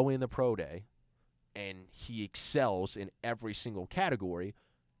throw in the pro day, and he excels in every single category.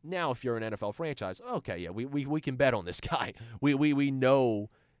 Now, if you're an NFL franchise, okay, yeah, we can bet on this guy. We know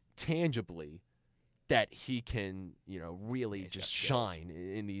tangibly that he can, really just shine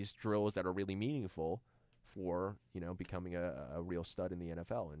in these drills that are really meaningful for, becoming a real stud in the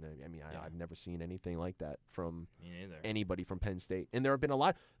NFL. And I've never seen anything like that from anybody from Penn State. And there have been a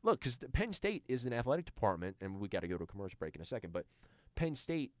lot. Look, because Penn State is an athletic department, and we got to go to a commercial break in a second. But Penn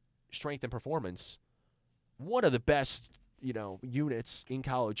State strength and performance, one of the best, units in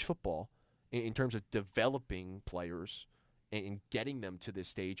college football in terms of developing players and getting them to this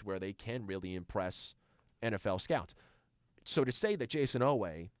stage where they can really impress NFL scouts. So to say that Jason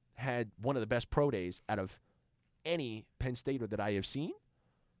Oweh had one of the best pro days out of any Penn Stater that I have seen,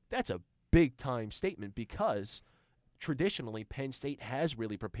 that's a big-time statement because traditionally Penn State has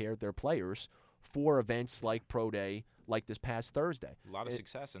really prepared their players for events like Pro Day, like this past Thursday. A lot of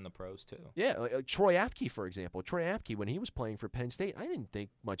success in the pros, too. Yeah, Troy Apke, for example. Troy Apke, when he was playing for Penn State, I didn't think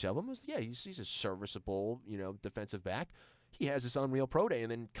much of him. He's a serviceable, defensive back. He has this unreal pro day,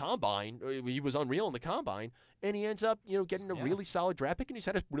 and then combine, he was unreal in the combine, and he ends up, getting a really solid draft pick, and he's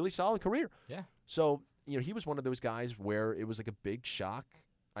had a really solid career. Yeah. So, he was one of those guys where it was like a big shock.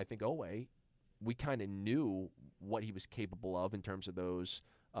 I think Oweh, we kind of knew what he was capable of in terms of those,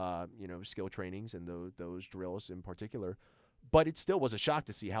 skill trainings and those drills in particular, but it still was a shock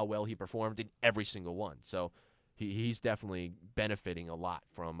to see how well he performed in every single one. So he's definitely benefiting a lot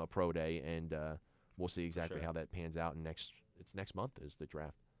from a pro day, and we'll see exactly how that pans out next month is the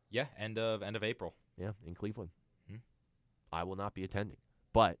draft. Yeah, end of April. Yeah, in Cleveland. I will not be attending,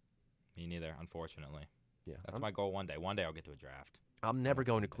 but me neither, unfortunately. Yeah, that's my goal one day. One day I'll get to a draft. I'm never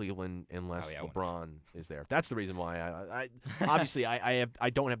going to Cleveland unless LeBron is there. That's the reason why I obviously I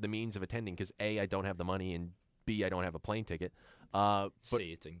don't have the means of attending because A, I don't have the money, and B, I don't have a plane ticket. But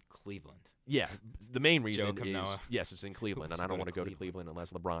it's in Cleveland. Yeah, the main reason is yes, it's in Cleveland, and I don't want to go to Cleveland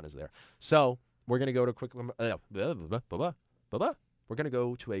unless LeBron is there. So we're gonna go to we're gonna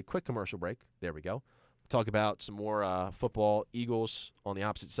go to a quick commercial break. There we go. Talk about some more football. Eagles on the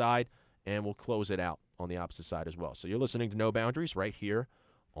opposite side, and we'll close it out on the opposite side as well. So you're listening to No Boundaries right here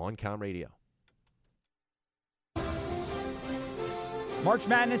on Com Radio. March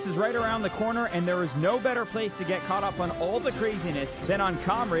Madness is right around the corner, and there is no better place to get caught up on all the craziness than on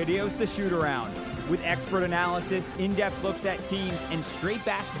Com Radio's The Shoot Around. With expert analysis, in-depth looks at teams, and straight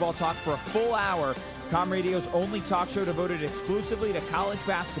basketball talk for a full hour, Com Radio's only talk show devoted exclusively to college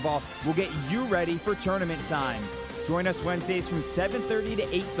basketball will get you ready for tournament time. Join us Wednesdays from 7:30 to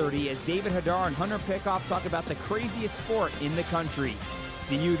 8:30 as David Hadar and Hunter Pickoff talk about the craziest sport in the country.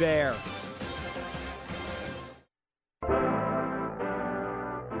 See you there.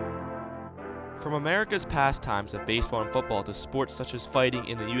 From America's pastimes of baseball and football to sports such as fighting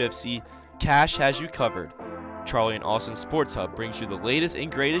in the UFC, Cash has you covered. Charlie and Austin Sports Hub brings you the latest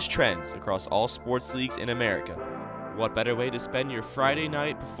and greatest trends across all sports leagues in America. What better way to spend your Friday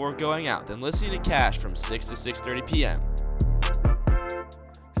night before going out than listening to Cash from 6 to 6:30 p.m.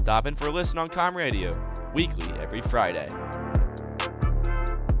 Stop in for a listen on Com Radio, weekly every Friday.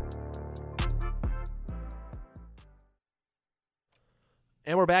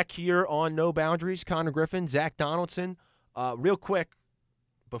 And we're back here on No Boundaries. Connor Griffin, Zach Donaldson. Real quick,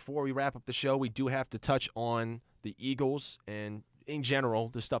 before we wrap up the show, we do have to touch on the Eagles and, in general,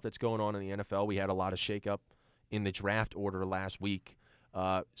 the stuff that's going on in the NFL. We had a lot of shakeup in the draft order last week.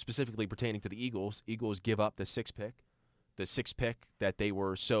 specifically pertaining to the Eagles. Eagles give up the sixth pick that they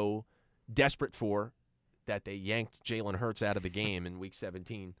were so desperate for that they yanked Jalen Hurts out of the game in Week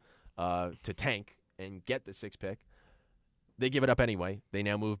 17 to tank and get the sixth pick. They give it up anyway. They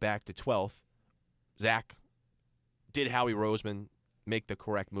now move back to 12th. Zach, did Howie Roseman make the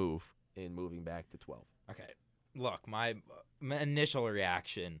correct move in moving back to 12? Okay, look, my initial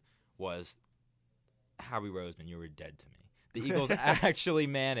reaction was, Howie Roseman, you were dead to me. The Eagles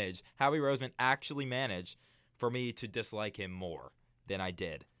Howie Roseman actually managed for me to dislike him more than I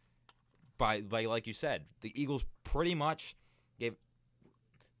did. By like you said, the Eagles pretty much gave.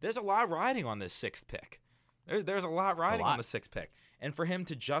 There's a lot riding on this sixth pick. There's a lot riding on the sixth pick, and for him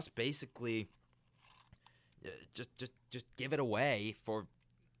to just basically just give it away for.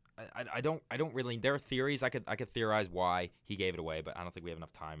 I don't really. There are theories I could theorize why he gave it away, but I don't think we have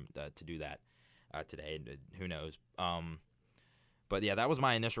enough time to do that today. Who knows? But yeah, that was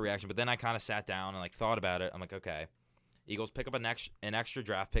my initial reaction. But then I kind of sat down and thought about it. I'm like, okay, Eagles pick up an extra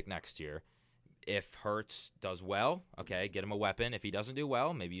draft pick next year. If Hurts does well, okay, get him a weapon. If he doesn't do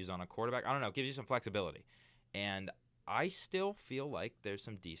well, maybe use on a quarterback. I don't know. It gives you some flexibility. And I still feel like there's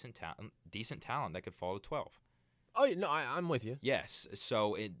some decent talent that could fall to 12. Oh, no, I'm with you. Yes.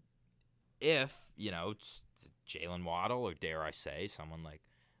 So if it's Jalen Waddle, or dare I say someone like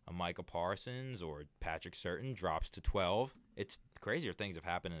a Micah Parsons or Patrick Surtain drops to 12, it's crazier things have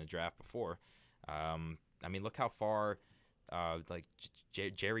happened in the draft before. I mean, look how far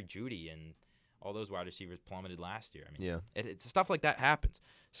Jerry Jeudy and all those wide receivers plummeted last year. I mean, yeah, it's stuff like that happens.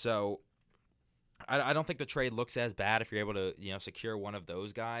 So I don't think the trade looks as bad if you're able to secure one of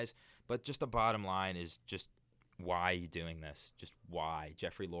those guys. But just the bottom line is just, why are you doing this? Just why,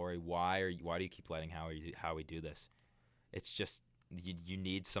 Jeffrey Lurie? Why do you keep letting Howie do this? It's just you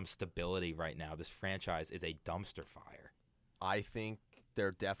need some stability right now. This franchise is a dumpster fire. I think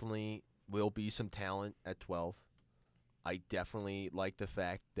there definitely will be some talent at 12. I definitely like the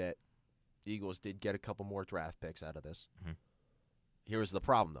fact that Eagles did get a couple more draft picks out of this. Mm-hmm. Here's the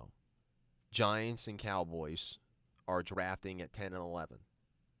problem, though. Giants and Cowboys are drafting at 10 and 11.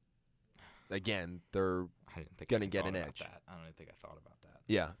 Again, they're going to get an edge. I don't even think I thought about that.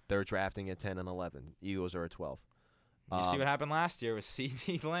 Yeah, they're drafting at 10 and 11. Eagles are at 12. You see what happened last year with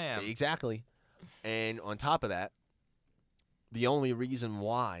CeeDee Lamb. Exactly. And on top of that, the only reason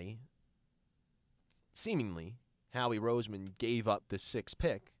why, seemingly, Howie Roseman gave up the sixth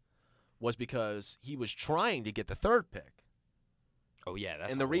pick was because he was trying to get the third pick. Oh, yeah.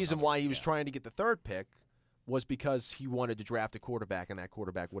 And the reason why he was trying to get the third pick was because he wanted to draft a quarterback, and that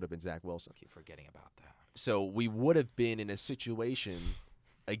quarterback would have been Zach Wilson. I keep forgetting about that. So we would have been in a situation,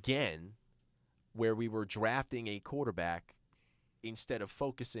 again, where we were drafting a quarterback instead of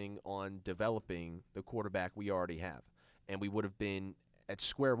focusing on developing the quarterback we already have. And we would have been at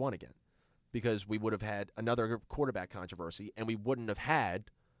square one again because we would have had another quarterback controversy, and we wouldn't have had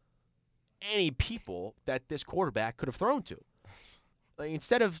any people that this quarterback could have thrown to. Like,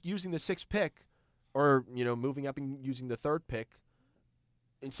 instead of using the sixth pick or, moving up and using the third pick,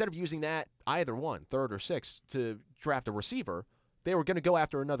 instead of using that, either one, third or sixth, to draft a receiver, they were going to go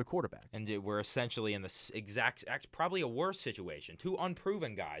after another quarterback. And we're essentially in the probably a worse situation. Two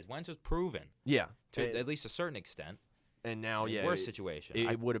unproven guys. Wentz is proven. Yeah. To at least a certain extent. And now, worse situation.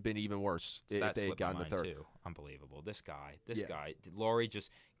 It would have been even worse if they had gotten the third. Too. Unbelievable. This guy, Lurie just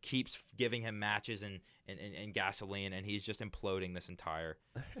keeps giving him matches and gasoline, and he's just imploding this entire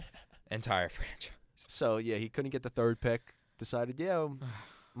franchise. So, yeah, he couldn't get the third pick. Decided,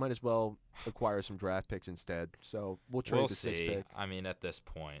 might as well acquire some draft picks instead. So we'll trade the sixth pick. I mean, at this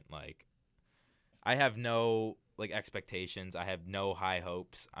point, I have no expectations. I have no high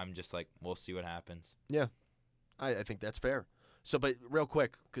hopes. I'm just we'll see what happens. Yeah, I think that's fair. So, but real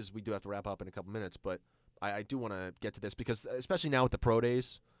quick, because we do have to wrap up in a couple minutes, but I do want to get to this because especially now with the pro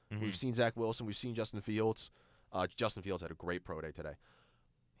days, we've seen Zach Wilson, we've seen Justin Fields. Justin Fields had a great pro day today.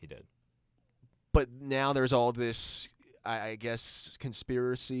 He did. But now there's all this, I guess,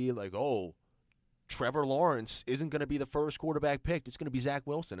 conspiracy, Trevor Lawrence isn't going to be the first quarterback picked. It's going to be Zach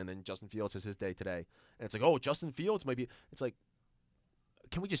Wilson. And then Justin Fields has his day today. And it's Justin Fields might be. It's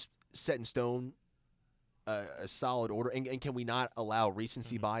can we just set in stone a solid order? And can we not allow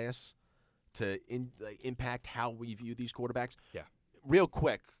recency bias to impact how we view these quarterbacks? Yeah. Real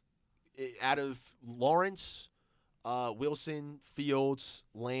quick, out of Lawrence, Wilson, Fields,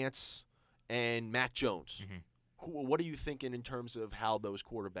 Lance, and Mac Jones, what are you thinking in terms of how those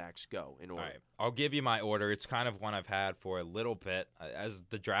quarterbacks go in order? All right. I'll give you my order. It's kind of one I've had for a little bit. As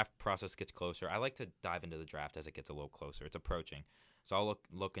the draft process gets closer, I like to dive into the draft as it gets a little closer. It's approaching. So I'll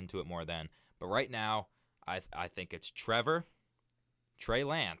look into it more then. But right now, I think it's Trevor, Trey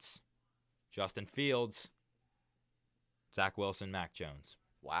Lance, Justin Fields, Zach Wilson, Mac Jones.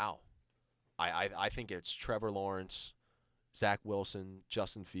 Wow. I think it's Trevor Lawrence, Zach Wilson,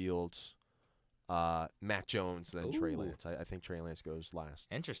 Justin Fields, Mac Jones, then Trey Ooh. Lance. I think Trey Lance goes last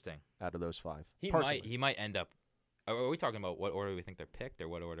Interesting. out of those 5. He Personally. might end up. Are we talking about what order we think they're picked, or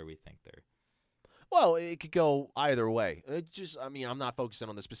what order we think they're? Well, it could go either way. I'm not focusing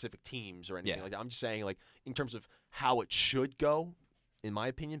on the specific teams or anything Yeah. like that. I'm just saying, like, in terms of how it should go, in my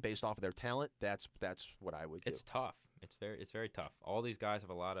opinion, based off of their talent, that's what I would do. It's tough. It's very tough. All these guys have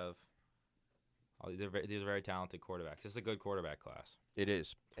a lot of. These are very talented quarterbacks. This is a good quarterback class. It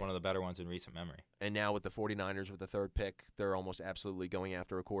is. It's one of the better ones in recent memory. And now with the 49ers with the 3rd pick, they're almost absolutely going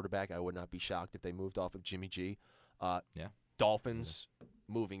after a quarterback. I would not be shocked if they moved off of Jimmy G. Yeah. Dolphins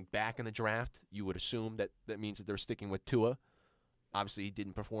moving back in the draft, you would assume that means that they're sticking with Tua. Obviously, he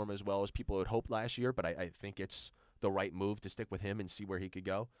didn't perform as well as people had hoped last year, but I think it's the right move to stick with him and see where he could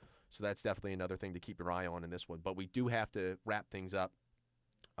go. So that's definitely another thing to keep your eye on in this one. But we do have to wrap things up.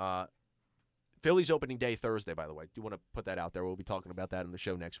 Philly's opening day Thursday, by the way. Do want to put that out there. We'll be talking about that in the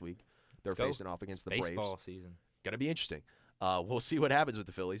show next week. They're Let's go. facing off against the Braves. Baseball season. Going to be interesting. We'll see what happens with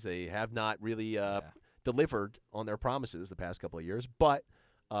the Phillies. They have not really delivered on their promises the past couple of years, but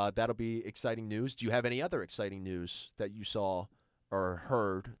that'll be exciting news. Do you have any other exciting news that you saw or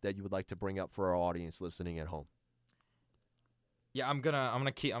heard that you would like to bring up for our audience listening at home? Yeah, I'm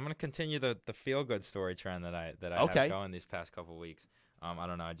gonna continue the feel good story trend that I Okay. have going these past couple weeks. I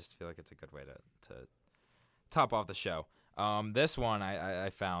don't know. I just feel like it's a good way to top off the show. This one I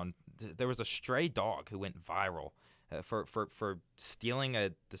found there was a stray dog who went viral for stealing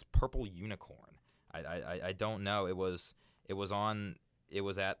this purple unicorn. I don't know. It was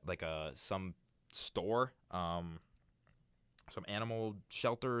at like some store, some animal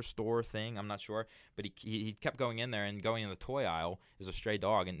shelter store thing. I'm not sure, but he kept going in there and going in the toy aisle as a stray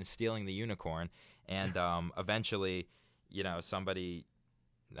dog and stealing the unicorn. And eventually, somebody,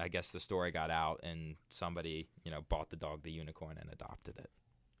 I guess the story got out and somebody, bought the dog the unicorn and adopted it.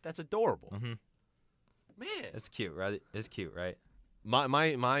 That's adorable. Mm-hmm. Man. It's cute, right? It's cute, right?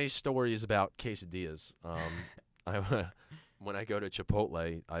 My story is about quesadillas. When I go to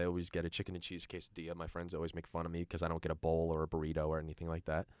Chipotle, I always get a chicken and cheese quesadilla. My friends always make fun of me because I don't get a bowl or a burrito or anything like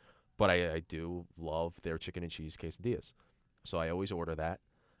that. But I do love their chicken and cheese quesadillas. So I always order that.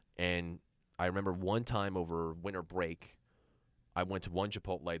 And I remember one time over winter break, I went to one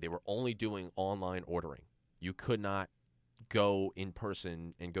Chipotle. They were only doing online ordering. You could not go in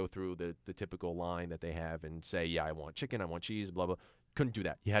person and go through the typical line that they have and say, yeah, I want chicken, I want cheese, blah, blah. Couldn't do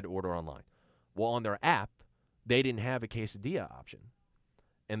that. You had to order online. Well, on their app, they didn't have a quesadilla option.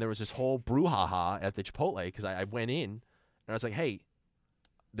 And there was this whole brouhaha at the Chipotle because I went in and I was like, hey,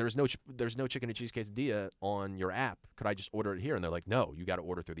 there's no chicken and cheese quesadilla on your app. Could I just order it here? And they're like, no, you got to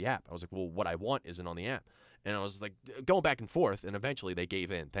order through the app. I was like, well, what I want isn't on the app. And I was like going back and forth, and eventually they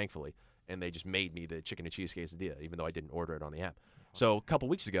gave in, thankfully, and they just made me the chicken and cheese quesadilla, even though I didn't order it on the app. So a couple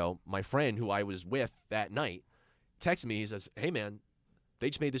weeks ago, my friend who I was with that night texted me. He says, hey, man, they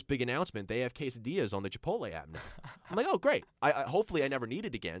just made this big announcement. They have quesadillas on the Chipotle app now. I'm like, oh, great. I hopefully I never need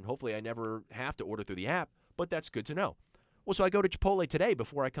it again. Hopefully I never have to order through the app, but that's good to know. Well, so I go to Chipotle today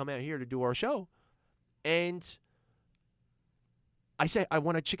before I come out here to do our show, and I say, I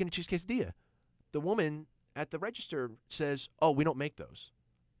want a chicken and cheese quesadilla. The woman at the register says, oh, we don't make those.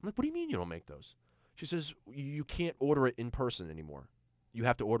 I'm like, what do you mean you don't make those? She says, you can't order it in person anymore. You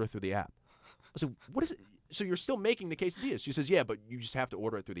have to order through the app. I said, what is it? So you're still making the quesadillas? She says, yeah, but you just have to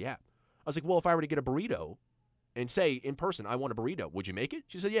order it through the app. I was like, well, if I were to get a burrito and say in person, I want a burrito, would you make it?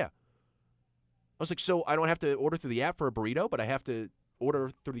 She said, yeah. I was like, so I don't have to order through the app for a burrito, but I have to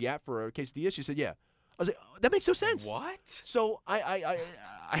order through the app for a quesadilla? She said, yeah. I was like, oh, that makes no sense. What? So I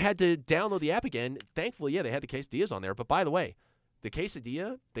had to download the app again. Thankfully, yeah, they had the quesadillas on there. But by the way, the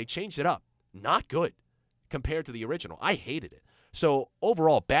quesadilla, they changed it up. Not good compared to the original. I hated it. So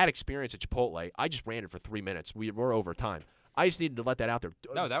overall, bad experience at Chipotle. I just ran it for 3 minutes. We're over time. I just needed to let that out there.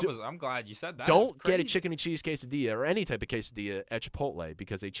 No, I'm glad you said that. Don't get a chicken and cheese quesadilla or any type of quesadilla at Chipotle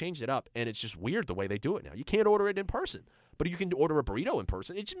because they changed it up, and it's just weird the way they do it now. You can't order it in person, but you can order a burrito in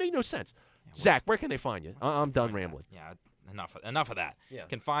person. It just made no sense. Yeah, Zach, where can they find you? I'm done rambling. Yeah, enough of that. Yeah. You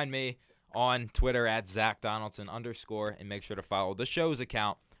can find me on Twitter at @ZachDonaldson_, and make sure to follow the show's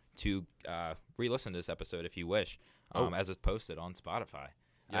account to re-listen to this episode if you wish, as it's posted on Spotify.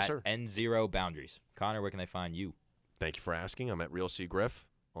 Yes, sir. N0 Boundaries. Connor, where can they find you? Thank you for asking. I'm at Real C Griff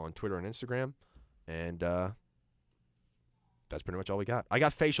on Twitter and Instagram, and that's pretty much all we got. I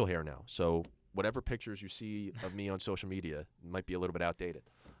got facial hair now, so whatever pictures you see of me on social media might be a little bit outdated.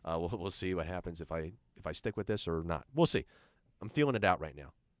 We'll see what happens if I stick with this or not. We'll see. I'm feeling it out right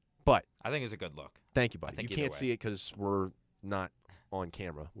now. But I think it's a good look. thank you, buddy. think You either can't way. see it because we're not on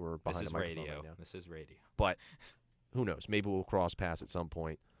camera. We're This behind is the microphone radio. right now. This is radio. But who knows? Maybe we'll cross paths at some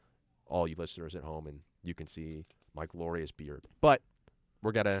point, all you listeners at home, and you can see my glorious beard. But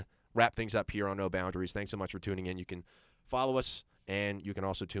we're going to wrap things up here on No Boundaries. Thanks so much for tuning in. You can follow us, and you can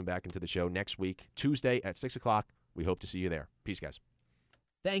also tune back into the show next week, Tuesday at 6 o'clock. We hope to see you there. Peace, guys.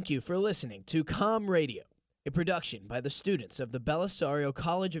 Thank you for listening to Com Radio, a production by the students of the Belisario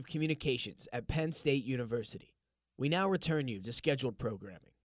College of Communications at Penn State University. We now return you to scheduled programming.